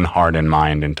your own heart and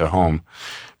mind into home.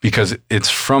 Because it's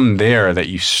from there that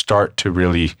you start to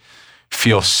really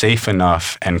feel safe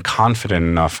enough and confident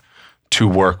enough to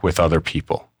work with other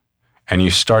people. And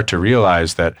you start to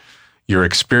realize that your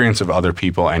experience of other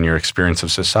people and your experience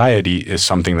of society is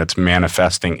something that's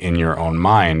manifesting in your own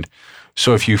mind.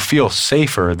 So if you feel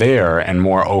safer there and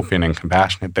more open and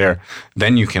compassionate there,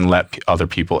 then you can let other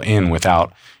people in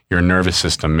without your nervous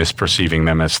system misperceiving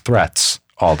them as threats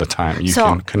all the time. You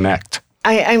can connect.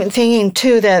 I'm thinking,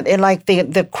 too, that like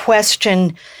the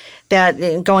question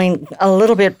that going a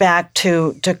little bit back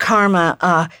to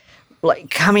karma,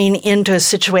 like coming into a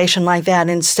situation like that,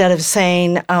 instead of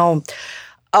saying, oh,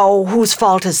 whose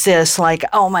fault is this? Like,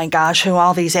 oh my gosh, who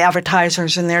all these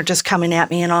advertisers and they're just coming at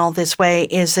me in all this way,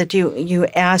 is that you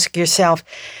ask yourself,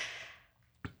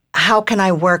 how can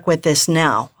I work with this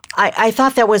now? I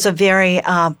thought that was a very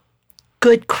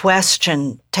good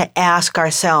question to ask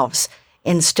ourselves,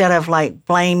 instead of like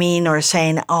blaming or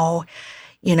saying, oh,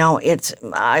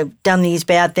 I've done these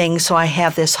bad things, so I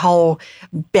have this whole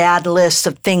bad list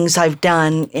of things I've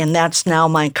done, and that's now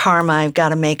my karma I've got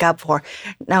to make up for.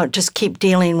 Now, just keep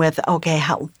dealing with, okay,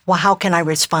 how can I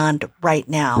respond right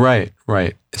now?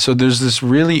 Right. So there's this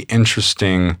really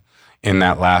interesting in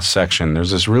that last section,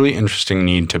 there's this really interesting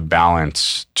need to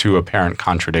balance two apparent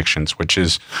contradictions, which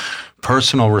is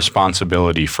personal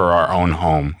responsibility for our own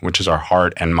home, which is our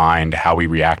heart and mind, how we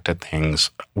react to things,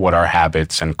 what our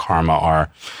habits and karma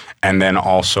are. And then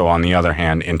also, on the other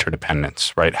hand,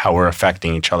 interdependence, right? How we're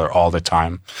affecting each other all the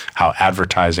time, how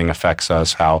advertising affects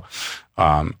us, how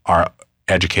our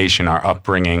education, our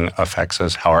upbringing affects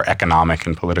us, how our economic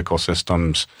and political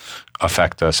systems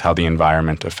affect us, how the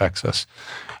environment affects us.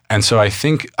 And so I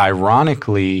think,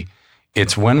 ironically,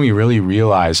 it's when we really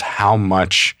realize how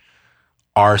much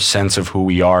our sense of who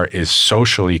we are is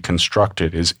socially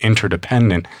constructed, is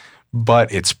interdependent, but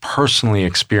it's personally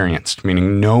experienced,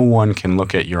 meaning no one can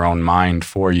look at your own mind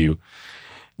for you.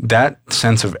 That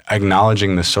sense of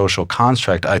acknowledging the social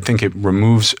construct, I think it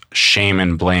removes shame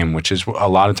and blame, which is a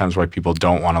lot of times why people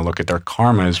don't want to look at their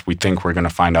karmas. We think we're going to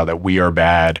find out that we are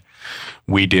bad,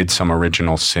 we did some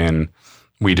original sin,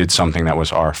 we did something that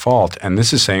was our fault. And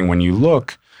this is saying when you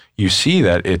look, you see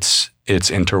that it's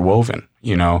interwoven.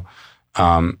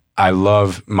 I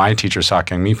love my teacher,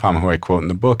 Sakyong Mipam, who I quote in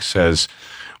the book, says,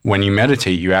 when you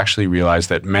meditate, you actually realize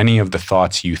that many of the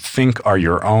thoughts you think are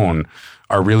your own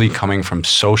are really coming from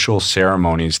social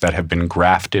ceremonies that have been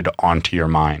grafted onto your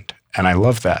mind. And I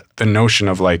love that. The notion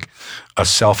of like a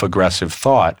self-aggressive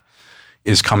thought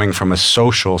is coming from a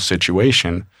social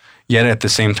situation, yet at the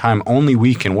same time, only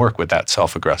we can work with that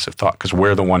self-aggressive thought because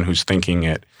we're the one who's thinking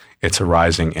it. It's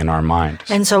arising in our mind.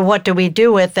 And so what do we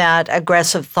do with that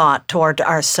aggressive thought toward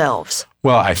ourselves?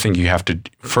 Well, I think you have to,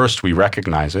 first we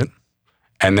recognize it,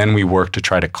 and then we work to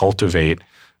try to cultivate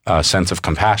a sense of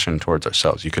compassion towards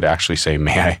ourselves. You could actually say,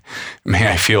 may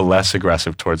I feel less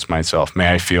aggressive towards myself?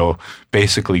 May I feel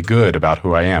basically good about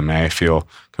who I am? May I feel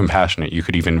compassionate? You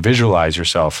could even visualize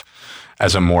yourself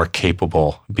as a more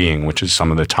capable being, which is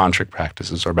some of the tantric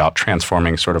practices are about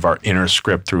transforming sort of our inner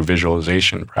script through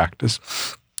visualization practice.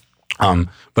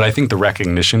 But I think the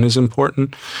recognition is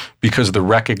important because the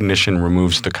recognition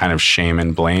removes the kind of shame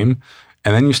and blame.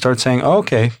 And then you start saying, oh,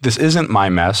 okay, this isn't my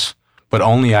mess, but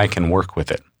only I can work with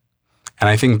it. And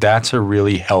I think that's a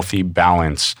really healthy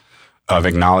balance of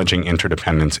acknowledging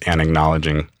interdependence and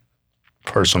acknowledging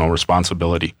personal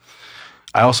responsibility.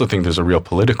 I also think there's a real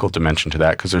political dimension to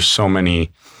that because there's so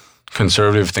many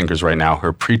conservative thinkers right now who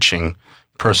are preaching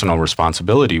personal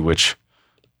responsibility, which,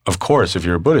 of course, if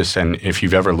you're a Buddhist and if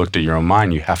you've ever looked at your own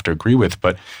mind, you have to agree with.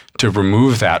 But to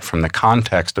remove that from the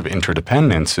context of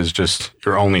interdependence is just,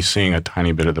 you're only seeing a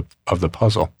tiny bit of the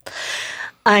puzzle.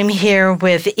 I'm here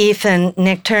with Ethan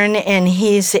Nichtern, and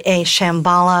he's a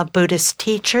Shambhala Buddhist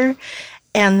teacher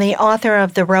and the author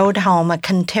of The Road Home, a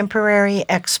contemporary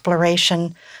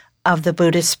exploration of the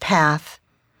Buddhist path.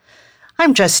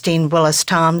 I'm Justine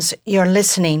Willis-Toms. You're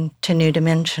listening to New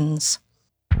Dimensions.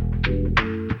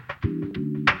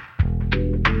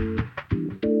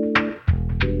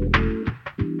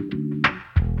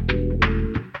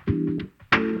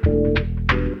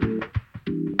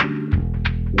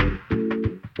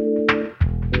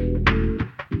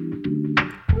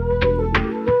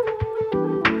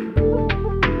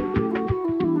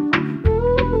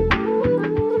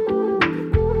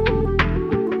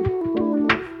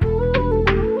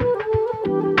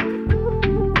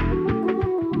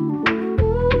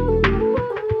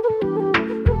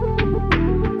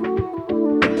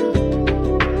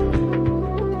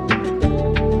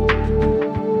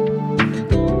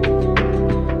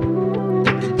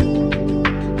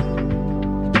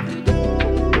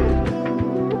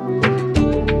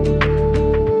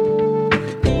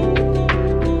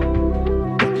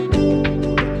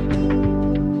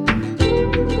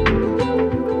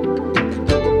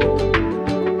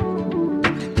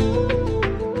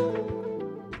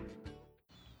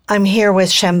 I'm here with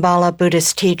Shambhala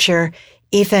Buddhist teacher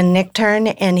Ethan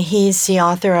Nichtern, and he's the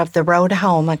author of The Road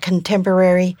Home, a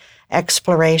contemporary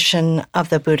exploration of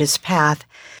the Buddhist path.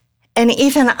 And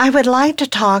Ethan, I would like to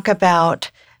talk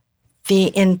about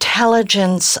the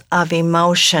intelligence of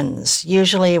emotions.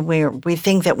 Usually we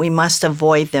think that we must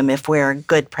avoid them if we're a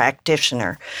good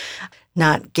practitioner,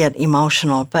 not get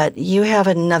emotional. But you have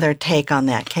another take on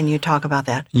that. Can you talk about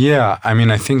that? Yeah,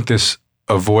 I think this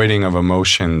avoiding of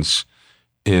emotions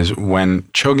is when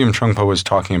Chogyam Trungpa was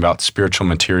talking about spiritual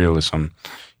materialism,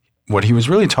 what he was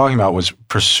really talking about was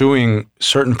pursuing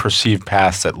certain perceived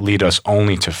paths that lead us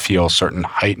only to feel certain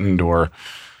heightened or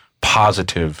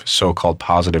positive, so-called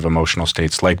positive emotional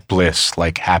states like bliss,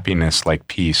 like happiness, like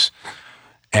peace.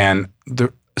 And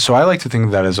so I like to think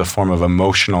of that as a form of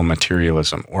emotional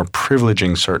materialism or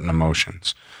privileging certain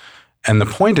emotions. And the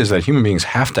point is that human beings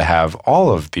have to have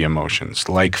all of the emotions,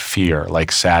 like fear,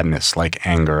 like sadness, like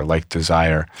anger, like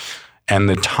desire. And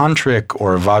the Tantric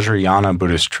or Vajrayana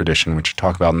Buddhist tradition, which I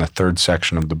talk about in the third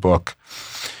section of the book,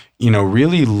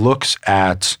 really looks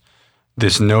at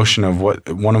this notion of what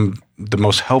one of the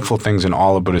most helpful things in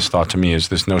all of Buddhist thought to me is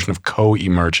this notion of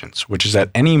co-emergence, which is that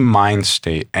any mind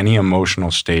state, any emotional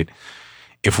state,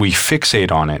 if we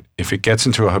fixate on it, if it gets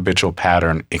into a habitual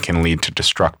pattern, it can lead to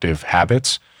destructive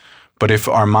habits. But if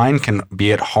our mind can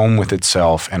be at home with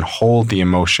itself and hold the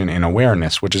emotion in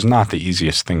awareness, which is not the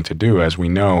easiest thing to do, as we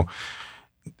know,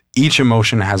 each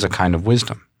emotion has a kind of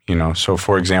wisdom. So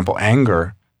for example,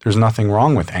 anger, there's nothing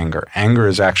wrong with anger. Anger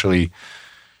is actually,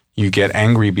 you get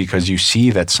angry because you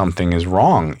see that something is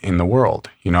wrong in the world.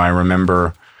 I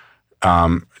remember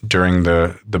during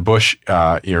the Bush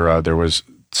era, there was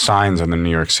signs on the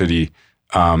New York City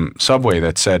subway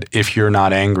that said, if you're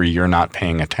not angry, you're not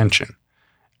paying attention.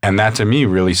 And that to me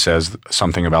really says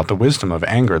something about the wisdom of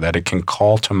anger, that it can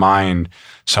call to mind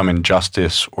some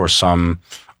injustice or some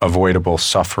avoidable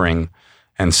suffering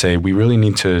and say, we really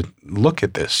need to look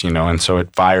at this, and so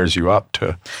it fires you up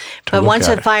to But once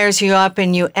it fires you up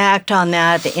and you act on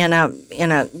that in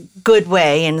a good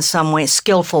way, in some way,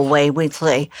 skillful way, we'd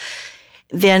say,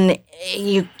 then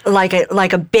you, like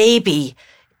a baby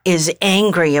is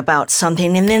angry about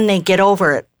something, and then they get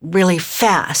over it really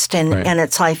fast, and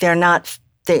it's like they're not,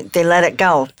 they let it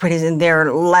go. Pretty soon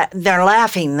they're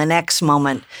laughing the next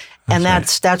moment, and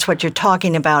that's what you're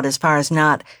talking about as far as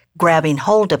not grabbing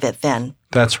hold of it then.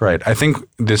 That's right. I think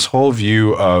this whole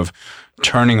view of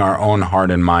turning our own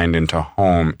heart and mind into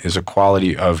home is a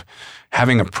quality of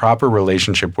having a proper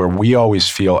relationship where we always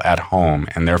feel at home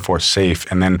and therefore safe.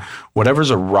 And then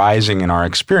whatever's arising in our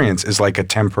experience is like a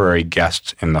temporary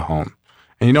guest in the home.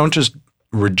 And you don't just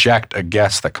reject a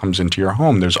guest that comes into your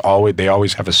home. They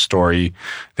always have a story.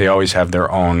 They always have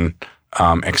their own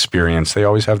experience. They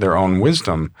always have their own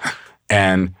wisdom.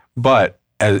 But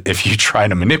if you try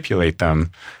to manipulate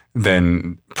them,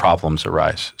 then problems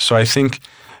arise. So I think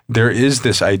there is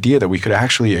this idea that we could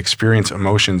actually experience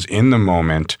emotions in the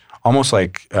moment, almost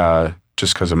like,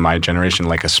 just because of my generation,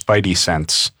 like a spidey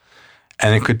sense.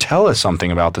 And it could tell us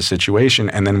something about the situation,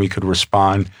 and then we could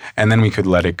respond, and then we could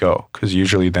let it go, because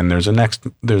usually then there's a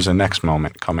next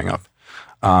moment coming up.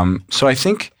 So I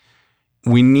think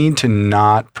we need to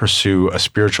not pursue a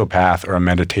spiritual path or a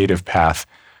meditative path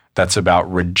that's about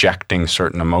rejecting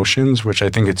certain emotions, which I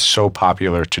think it's so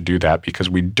popular to do that because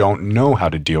we don't know how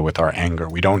to deal with our anger.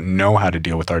 We don't know how to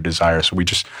deal with our desires. So we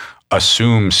just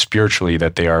assume spiritually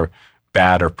that they are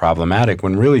bad or problematic,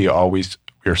 when really all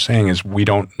we're saying is we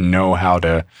don't know how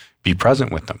to be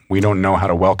present with them. We don't know how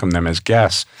to welcome them as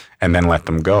guests and then let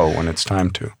them go when it's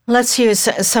time to. Let's use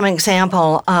some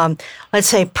example. Let's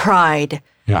say pride.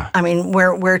 Yeah. I mean,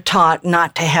 we're taught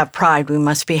not to have pride. We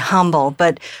must be humble.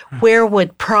 But where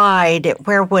would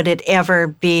it ever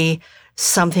be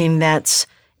something that's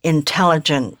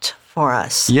intelligent for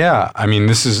us? Yeah. I mean,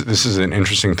 this is an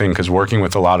interesting thing, because working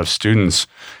with a lot of students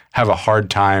have a hard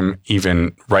time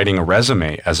even writing a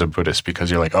resume as a Buddhist,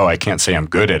 because you're like, oh, I can't say I'm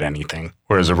good at anything.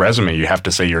 Whereas a resume, you have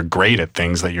to say you're great at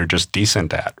things that you're just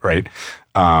decent at, right?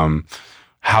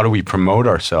 How do we promote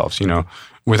ourselves?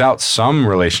 Without some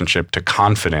relationship to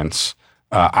confidence,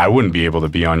 I wouldn't be able to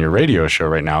be on your radio show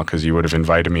right now, because you would have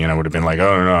invited me and I would have been like,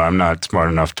 oh, no, I'm not smart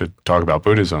enough to talk about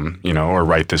Buddhism, or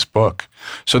write this book.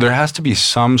 So there has to be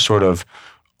some sort of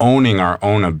owning our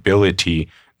own ability,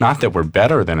 not that we're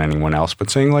better than anyone else, but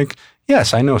saying like,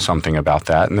 yes, I know something about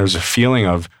that. And there's a feeling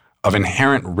of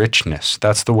inherent richness.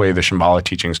 That's the way the Shambhala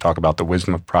teachings talk about the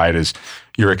wisdom of pride, is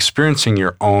you're experiencing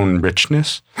your own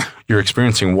richness. You're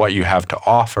experiencing what you have to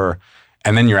offer,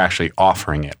 and then you're actually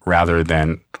offering it rather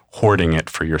than hoarding it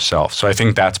for yourself. So I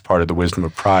think that's part of the wisdom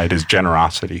of pride, is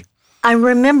generosity. I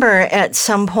remember at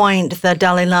some point the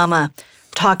Dalai Lama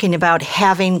talking about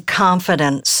having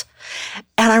confidence.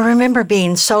 And I remember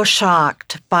being so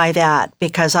shocked by that,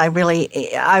 because I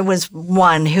was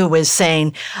one who was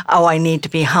saying, oh, I need to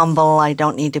be humble, I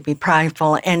don't need to be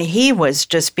prideful. And he was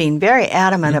just being very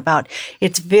adamant about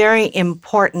it's very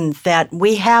important that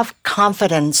we have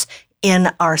confidence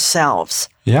in ourselves.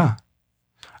 Yeah.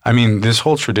 I mean, this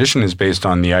whole tradition is based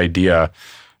on the idea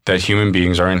that human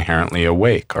beings are inherently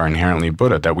awake, are inherently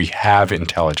Buddha, that we have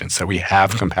intelligence, that we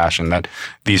have compassion, that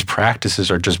these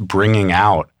practices are just bringing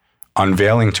out,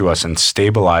 unveiling to us and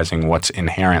stabilizing what's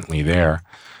inherently there.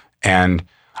 And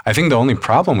I think the only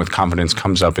problem with confidence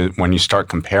comes up when you start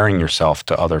comparing yourself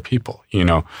to other people.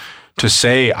 To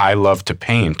say I love to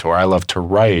paint, or I love to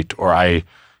write, or I,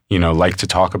 like to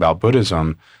talk about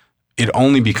Buddhism, it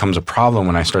only becomes a problem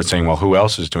when I start saying, well, who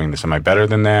else is doing this? Am I better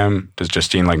than them? Does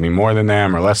Justine like me more than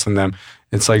them or less than them?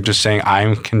 It's like just saying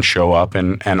I can show up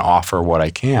and offer what I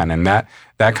can. And that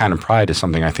kind of pride is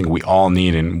something I think we all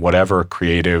need in whatever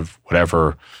creative,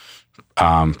 whatever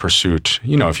pursuit.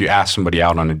 You know, if you ask somebody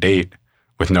out on a date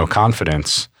with no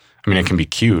confidence, I mean, it can be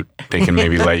cute. They can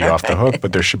maybe let you off the hook,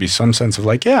 but there should be some sense of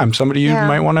like, yeah, I'm somebody you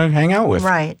might want to hang out with.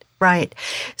 Right.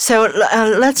 So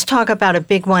let's talk about a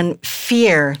big one,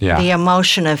 fear, the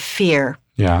emotion of fear.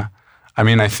 Yeah. I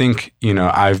mean, I think, you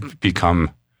know, I've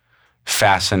become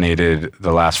fascinated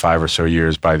the last 5 or so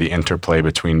years by the interplay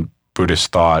between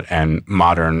Buddhist thought and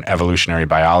modern evolutionary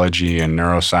biology and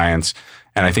neuroscience.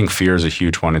 And I think fear is a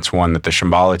huge one. It's one that the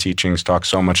Shambhala teachings talk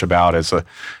so much about as a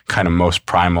kind of most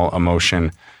primal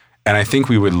emotion. And I think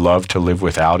we would love to live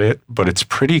without it, but it's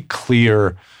pretty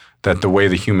clear that the way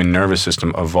the human nervous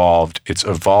system evolved, it's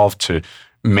evolved to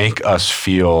make us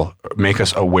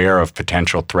aware of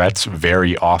potential threats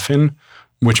very often,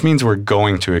 which means we're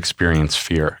going to experience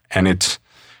fear. And it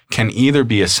can either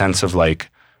be a sense of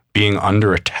like being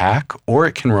under attack, or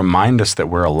it can remind us that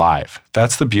we're alive.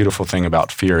 That's the beautiful thing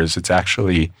about fear, is it's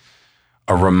actually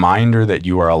a reminder that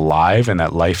you are alive and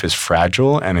that life is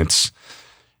fragile, and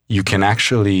you can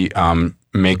actually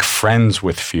make friends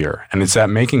with fear. And it's that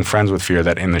making friends with fear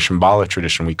that in the Shambhala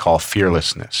tradition we call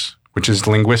fearlessness, which is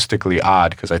linguistically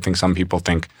odd because I think some people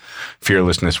think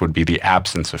fearlessness would be the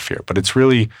absence of fear. But it's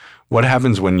really what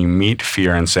happens when you meet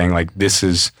fear and saying like, this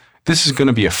is going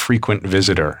to be a frequent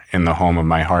visitor in the home of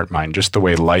my heart mind, just the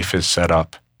way life is set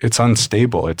up. It's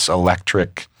unstable. It's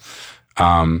electric.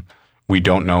 We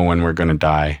don't know when we're going to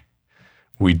die.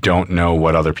 We don't know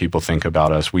what other people think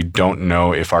about us. We don't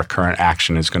know if our current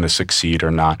action is going to succeed or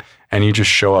not. And you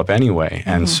just show up anyway. Mm-hmm.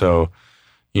 And so,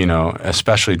 you know,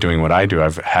 especially doing what I do,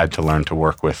 I've had to learn to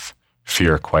work with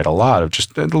fear quite a lot, of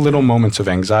just the little moments of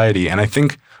anxiety. And I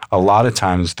think a lot of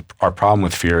times our problem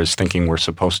with fear is thinking we're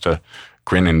supposed to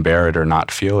grin and bear it or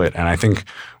not feel it. And I think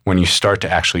when you start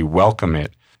to actually welcome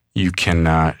it, you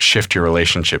can shift your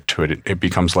relationship to it. It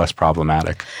becomes less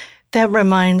problematic. That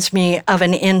reminds me of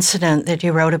an incident that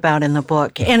you wrote about in the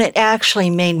book, and it actually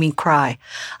made me cry.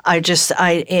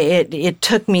 It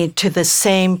took me to the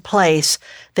same place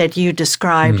that you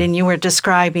described, and you were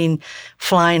describing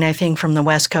flying, I think, from the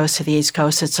West Coast to the East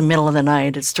Coast. It's the middle of the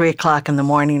night. It's 3:00 in the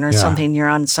morning or something. You're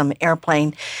on some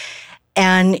airplane,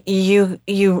 and you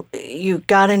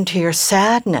got into your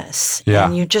sadness,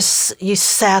 and you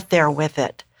sat there with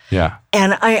it. Yeah.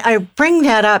 And I bring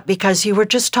that up because you were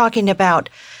just talking about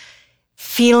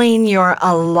feeling your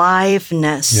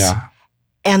aliveness. Yeah.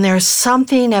 And there's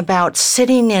something about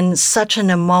sitting in such an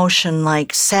emotion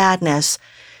like sadness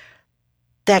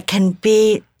that can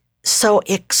be so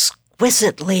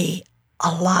exquisitely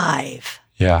alive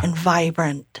and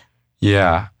vibrant.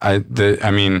 Yeah. I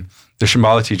mean, the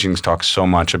Shambhala teachings talk so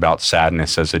much about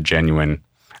sadness as something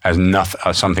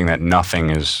that nothing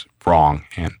is wrong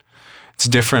in. It's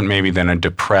different maybe than a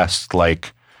depressed,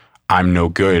 like, I'm no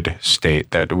good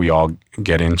state that we all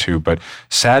get into. But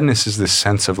sadness is this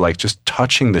sense of like just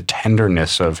touching the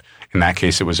tenderness of, in that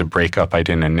case, it was a breakup I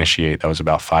didn't initiate. That was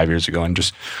about 5 years ago. And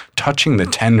just touching the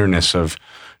tenderness of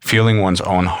feeling one's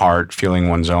own heart, feeling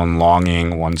one's own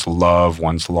longing, one's love,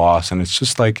 one's loss. And it's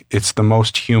just like, it's the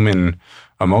most human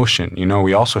emotion. You know,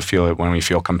 we also feel it when we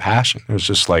feel compassion. There's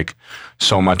just like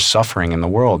so much suffering in the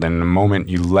world. And the moment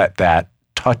you let that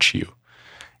touch you.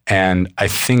 And I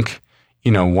think,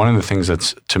 you know, one of the things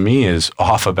that's, to me, is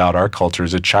off about our culture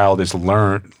is a child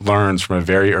learns from a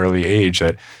very early age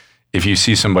that if you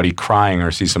see somebody crying or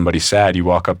see somebody sad, you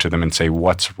walk up to them and say,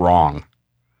 "What's wrong?"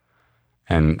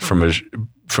 And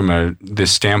from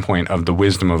this standpoint of the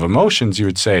wisdom of emotions, you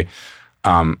would say,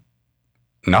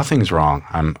 nothing's wrong.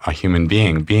 I'm a human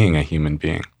being a human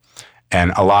being.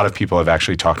 And a lot of people have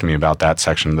actually talked to me about that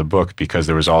section of the book because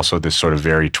there was also this sort of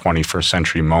very 21st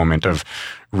century moment of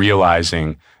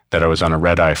realizing that I was on a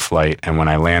red-eye flight, and when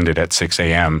I landed at 6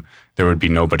 a.m., there would be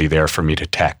nobody there for me to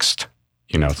text,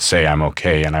 you know, say I'm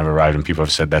okay. And I've arrived, and people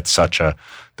have said that's such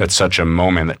a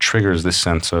moment that triggers this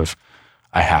sense of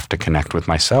I have to connect with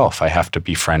myself. I have to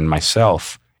befriend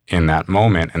myself in that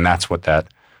moment, and that's what that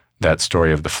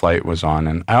story of the flight was on.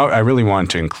 And I really wanted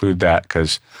to include that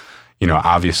because, you know,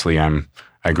 obviously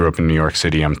I grew up in New York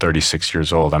City. I'm 36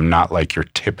 years old. I'm not like your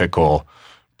typical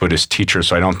Buddhist teacher,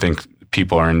 so I don't think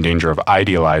people are in danger of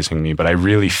idealizing me, but I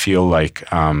really feel like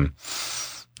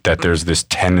that there's this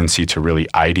tendency to really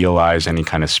idealize any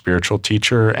kind of spiritual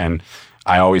teacher. And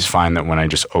I always find that when I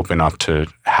just open up to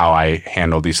how I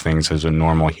handle these things as a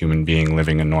normal human being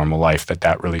living a normal life,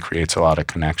 that really creates a lot of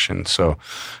connection. So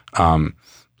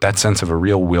that sense of a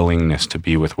real willingness to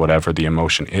be with whatever the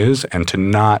emotion is and to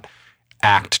not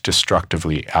act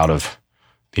destructively out of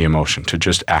the emotion, to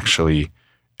just actually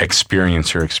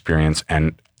experience your experience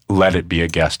and let it be a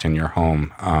guest in your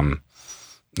home.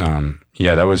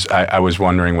 That was. I was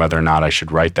wondering whether or not I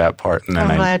should write that part, and then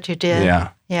I'm glad you did. Yeah.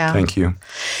 Thank you,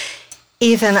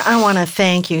 Ethan. I want to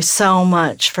thank you so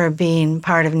much for being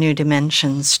part of New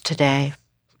Dimensions today.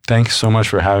 Thanks so much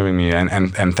for having me,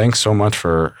 and thanks so much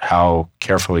for how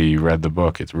carefully you read the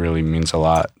book. It really means a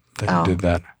lot that you did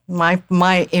that.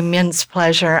 My immense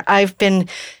pleasure. I've been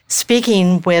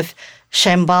speaking with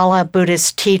Shambhala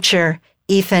Buddhist teacher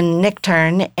Ethan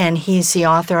Nichtern, and he's the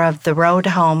author of The Road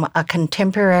Home, A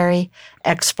Contemporary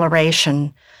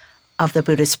Exploration of the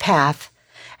Buddhist Path.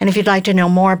 And if you'd like to know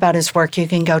more about his work, you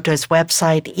can go to his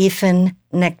website,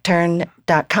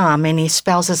 ethannichtern.com, and he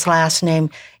spells his last name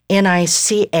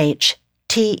Nichtern,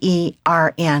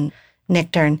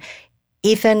 Nichtern,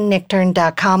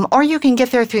 ethannichtern.com, or you can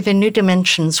get there through the New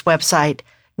Dimensions website,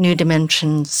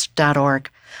 newdimensions.org.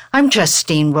 I'm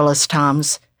Justine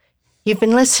Willis-Toms. You've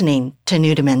been listening to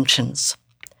New Dimensions.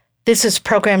 This is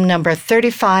program number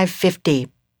 3550.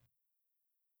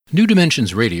 New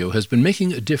Dimensions Radio has been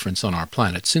making a difference on our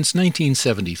planet since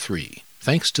 1973,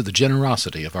 thanks to the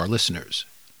generosity of our listeners.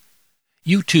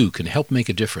 You too can help make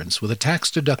a difference with a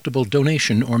tax-deductible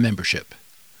donation or membership.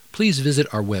 Please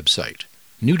visit our website,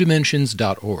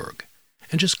 newdimensions.org,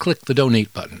 and just click the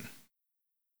donate button.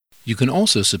 You can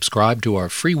also subscribe to our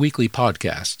free weekly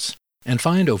podcasts and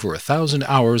find over 1,000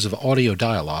 hours of audio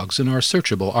dialogues in our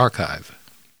searchable archive.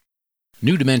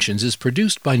 New Dimensions is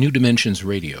produced by New Dimensions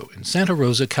Radio in Santa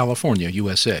Rosa, California,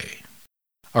 USA.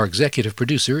 Our executive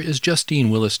producer is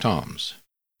Justine Willis-Toms.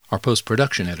 Our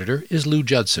post-production editor is Lou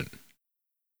Judson.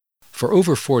 For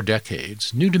over 4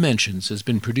 decades, New Dimensions has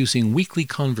been producing weekly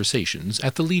conversations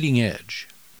at the leading edge.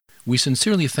 We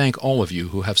sincerely thank all of you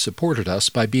who have supported us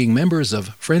by being members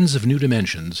of Friends of New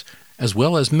Dimensions, as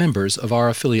well as members of our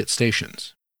affiliate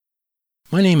stations.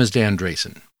 My name is Dan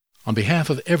Drayson. On behalf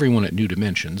of everyone at New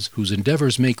Dimensions whose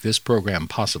endeavors make this program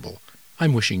possible,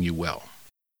 I'm wishing you well.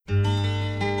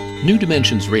 New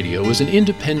Dimensions Radio is an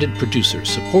independent producer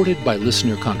supported by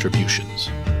listener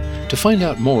contributions. To find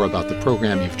out more about the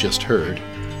program you've just heard,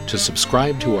 to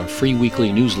subscribe to our free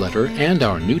weekly newsletter and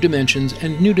our New Dimensions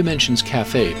and New Dimensions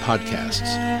Cafe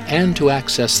podcasts, and to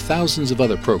access thousands of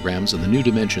other programs in the New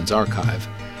Dimensions archive,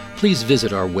 please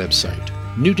visit our website,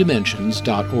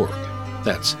 newdimensions.org.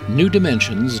 That's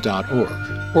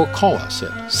newdimensions.org. Or call us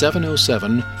at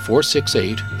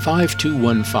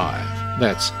 707-468-5215.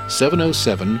 That's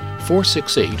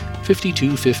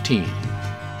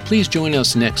 707-468-5215. Please join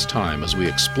us next time as we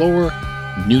explore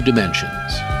New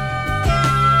Dimensions.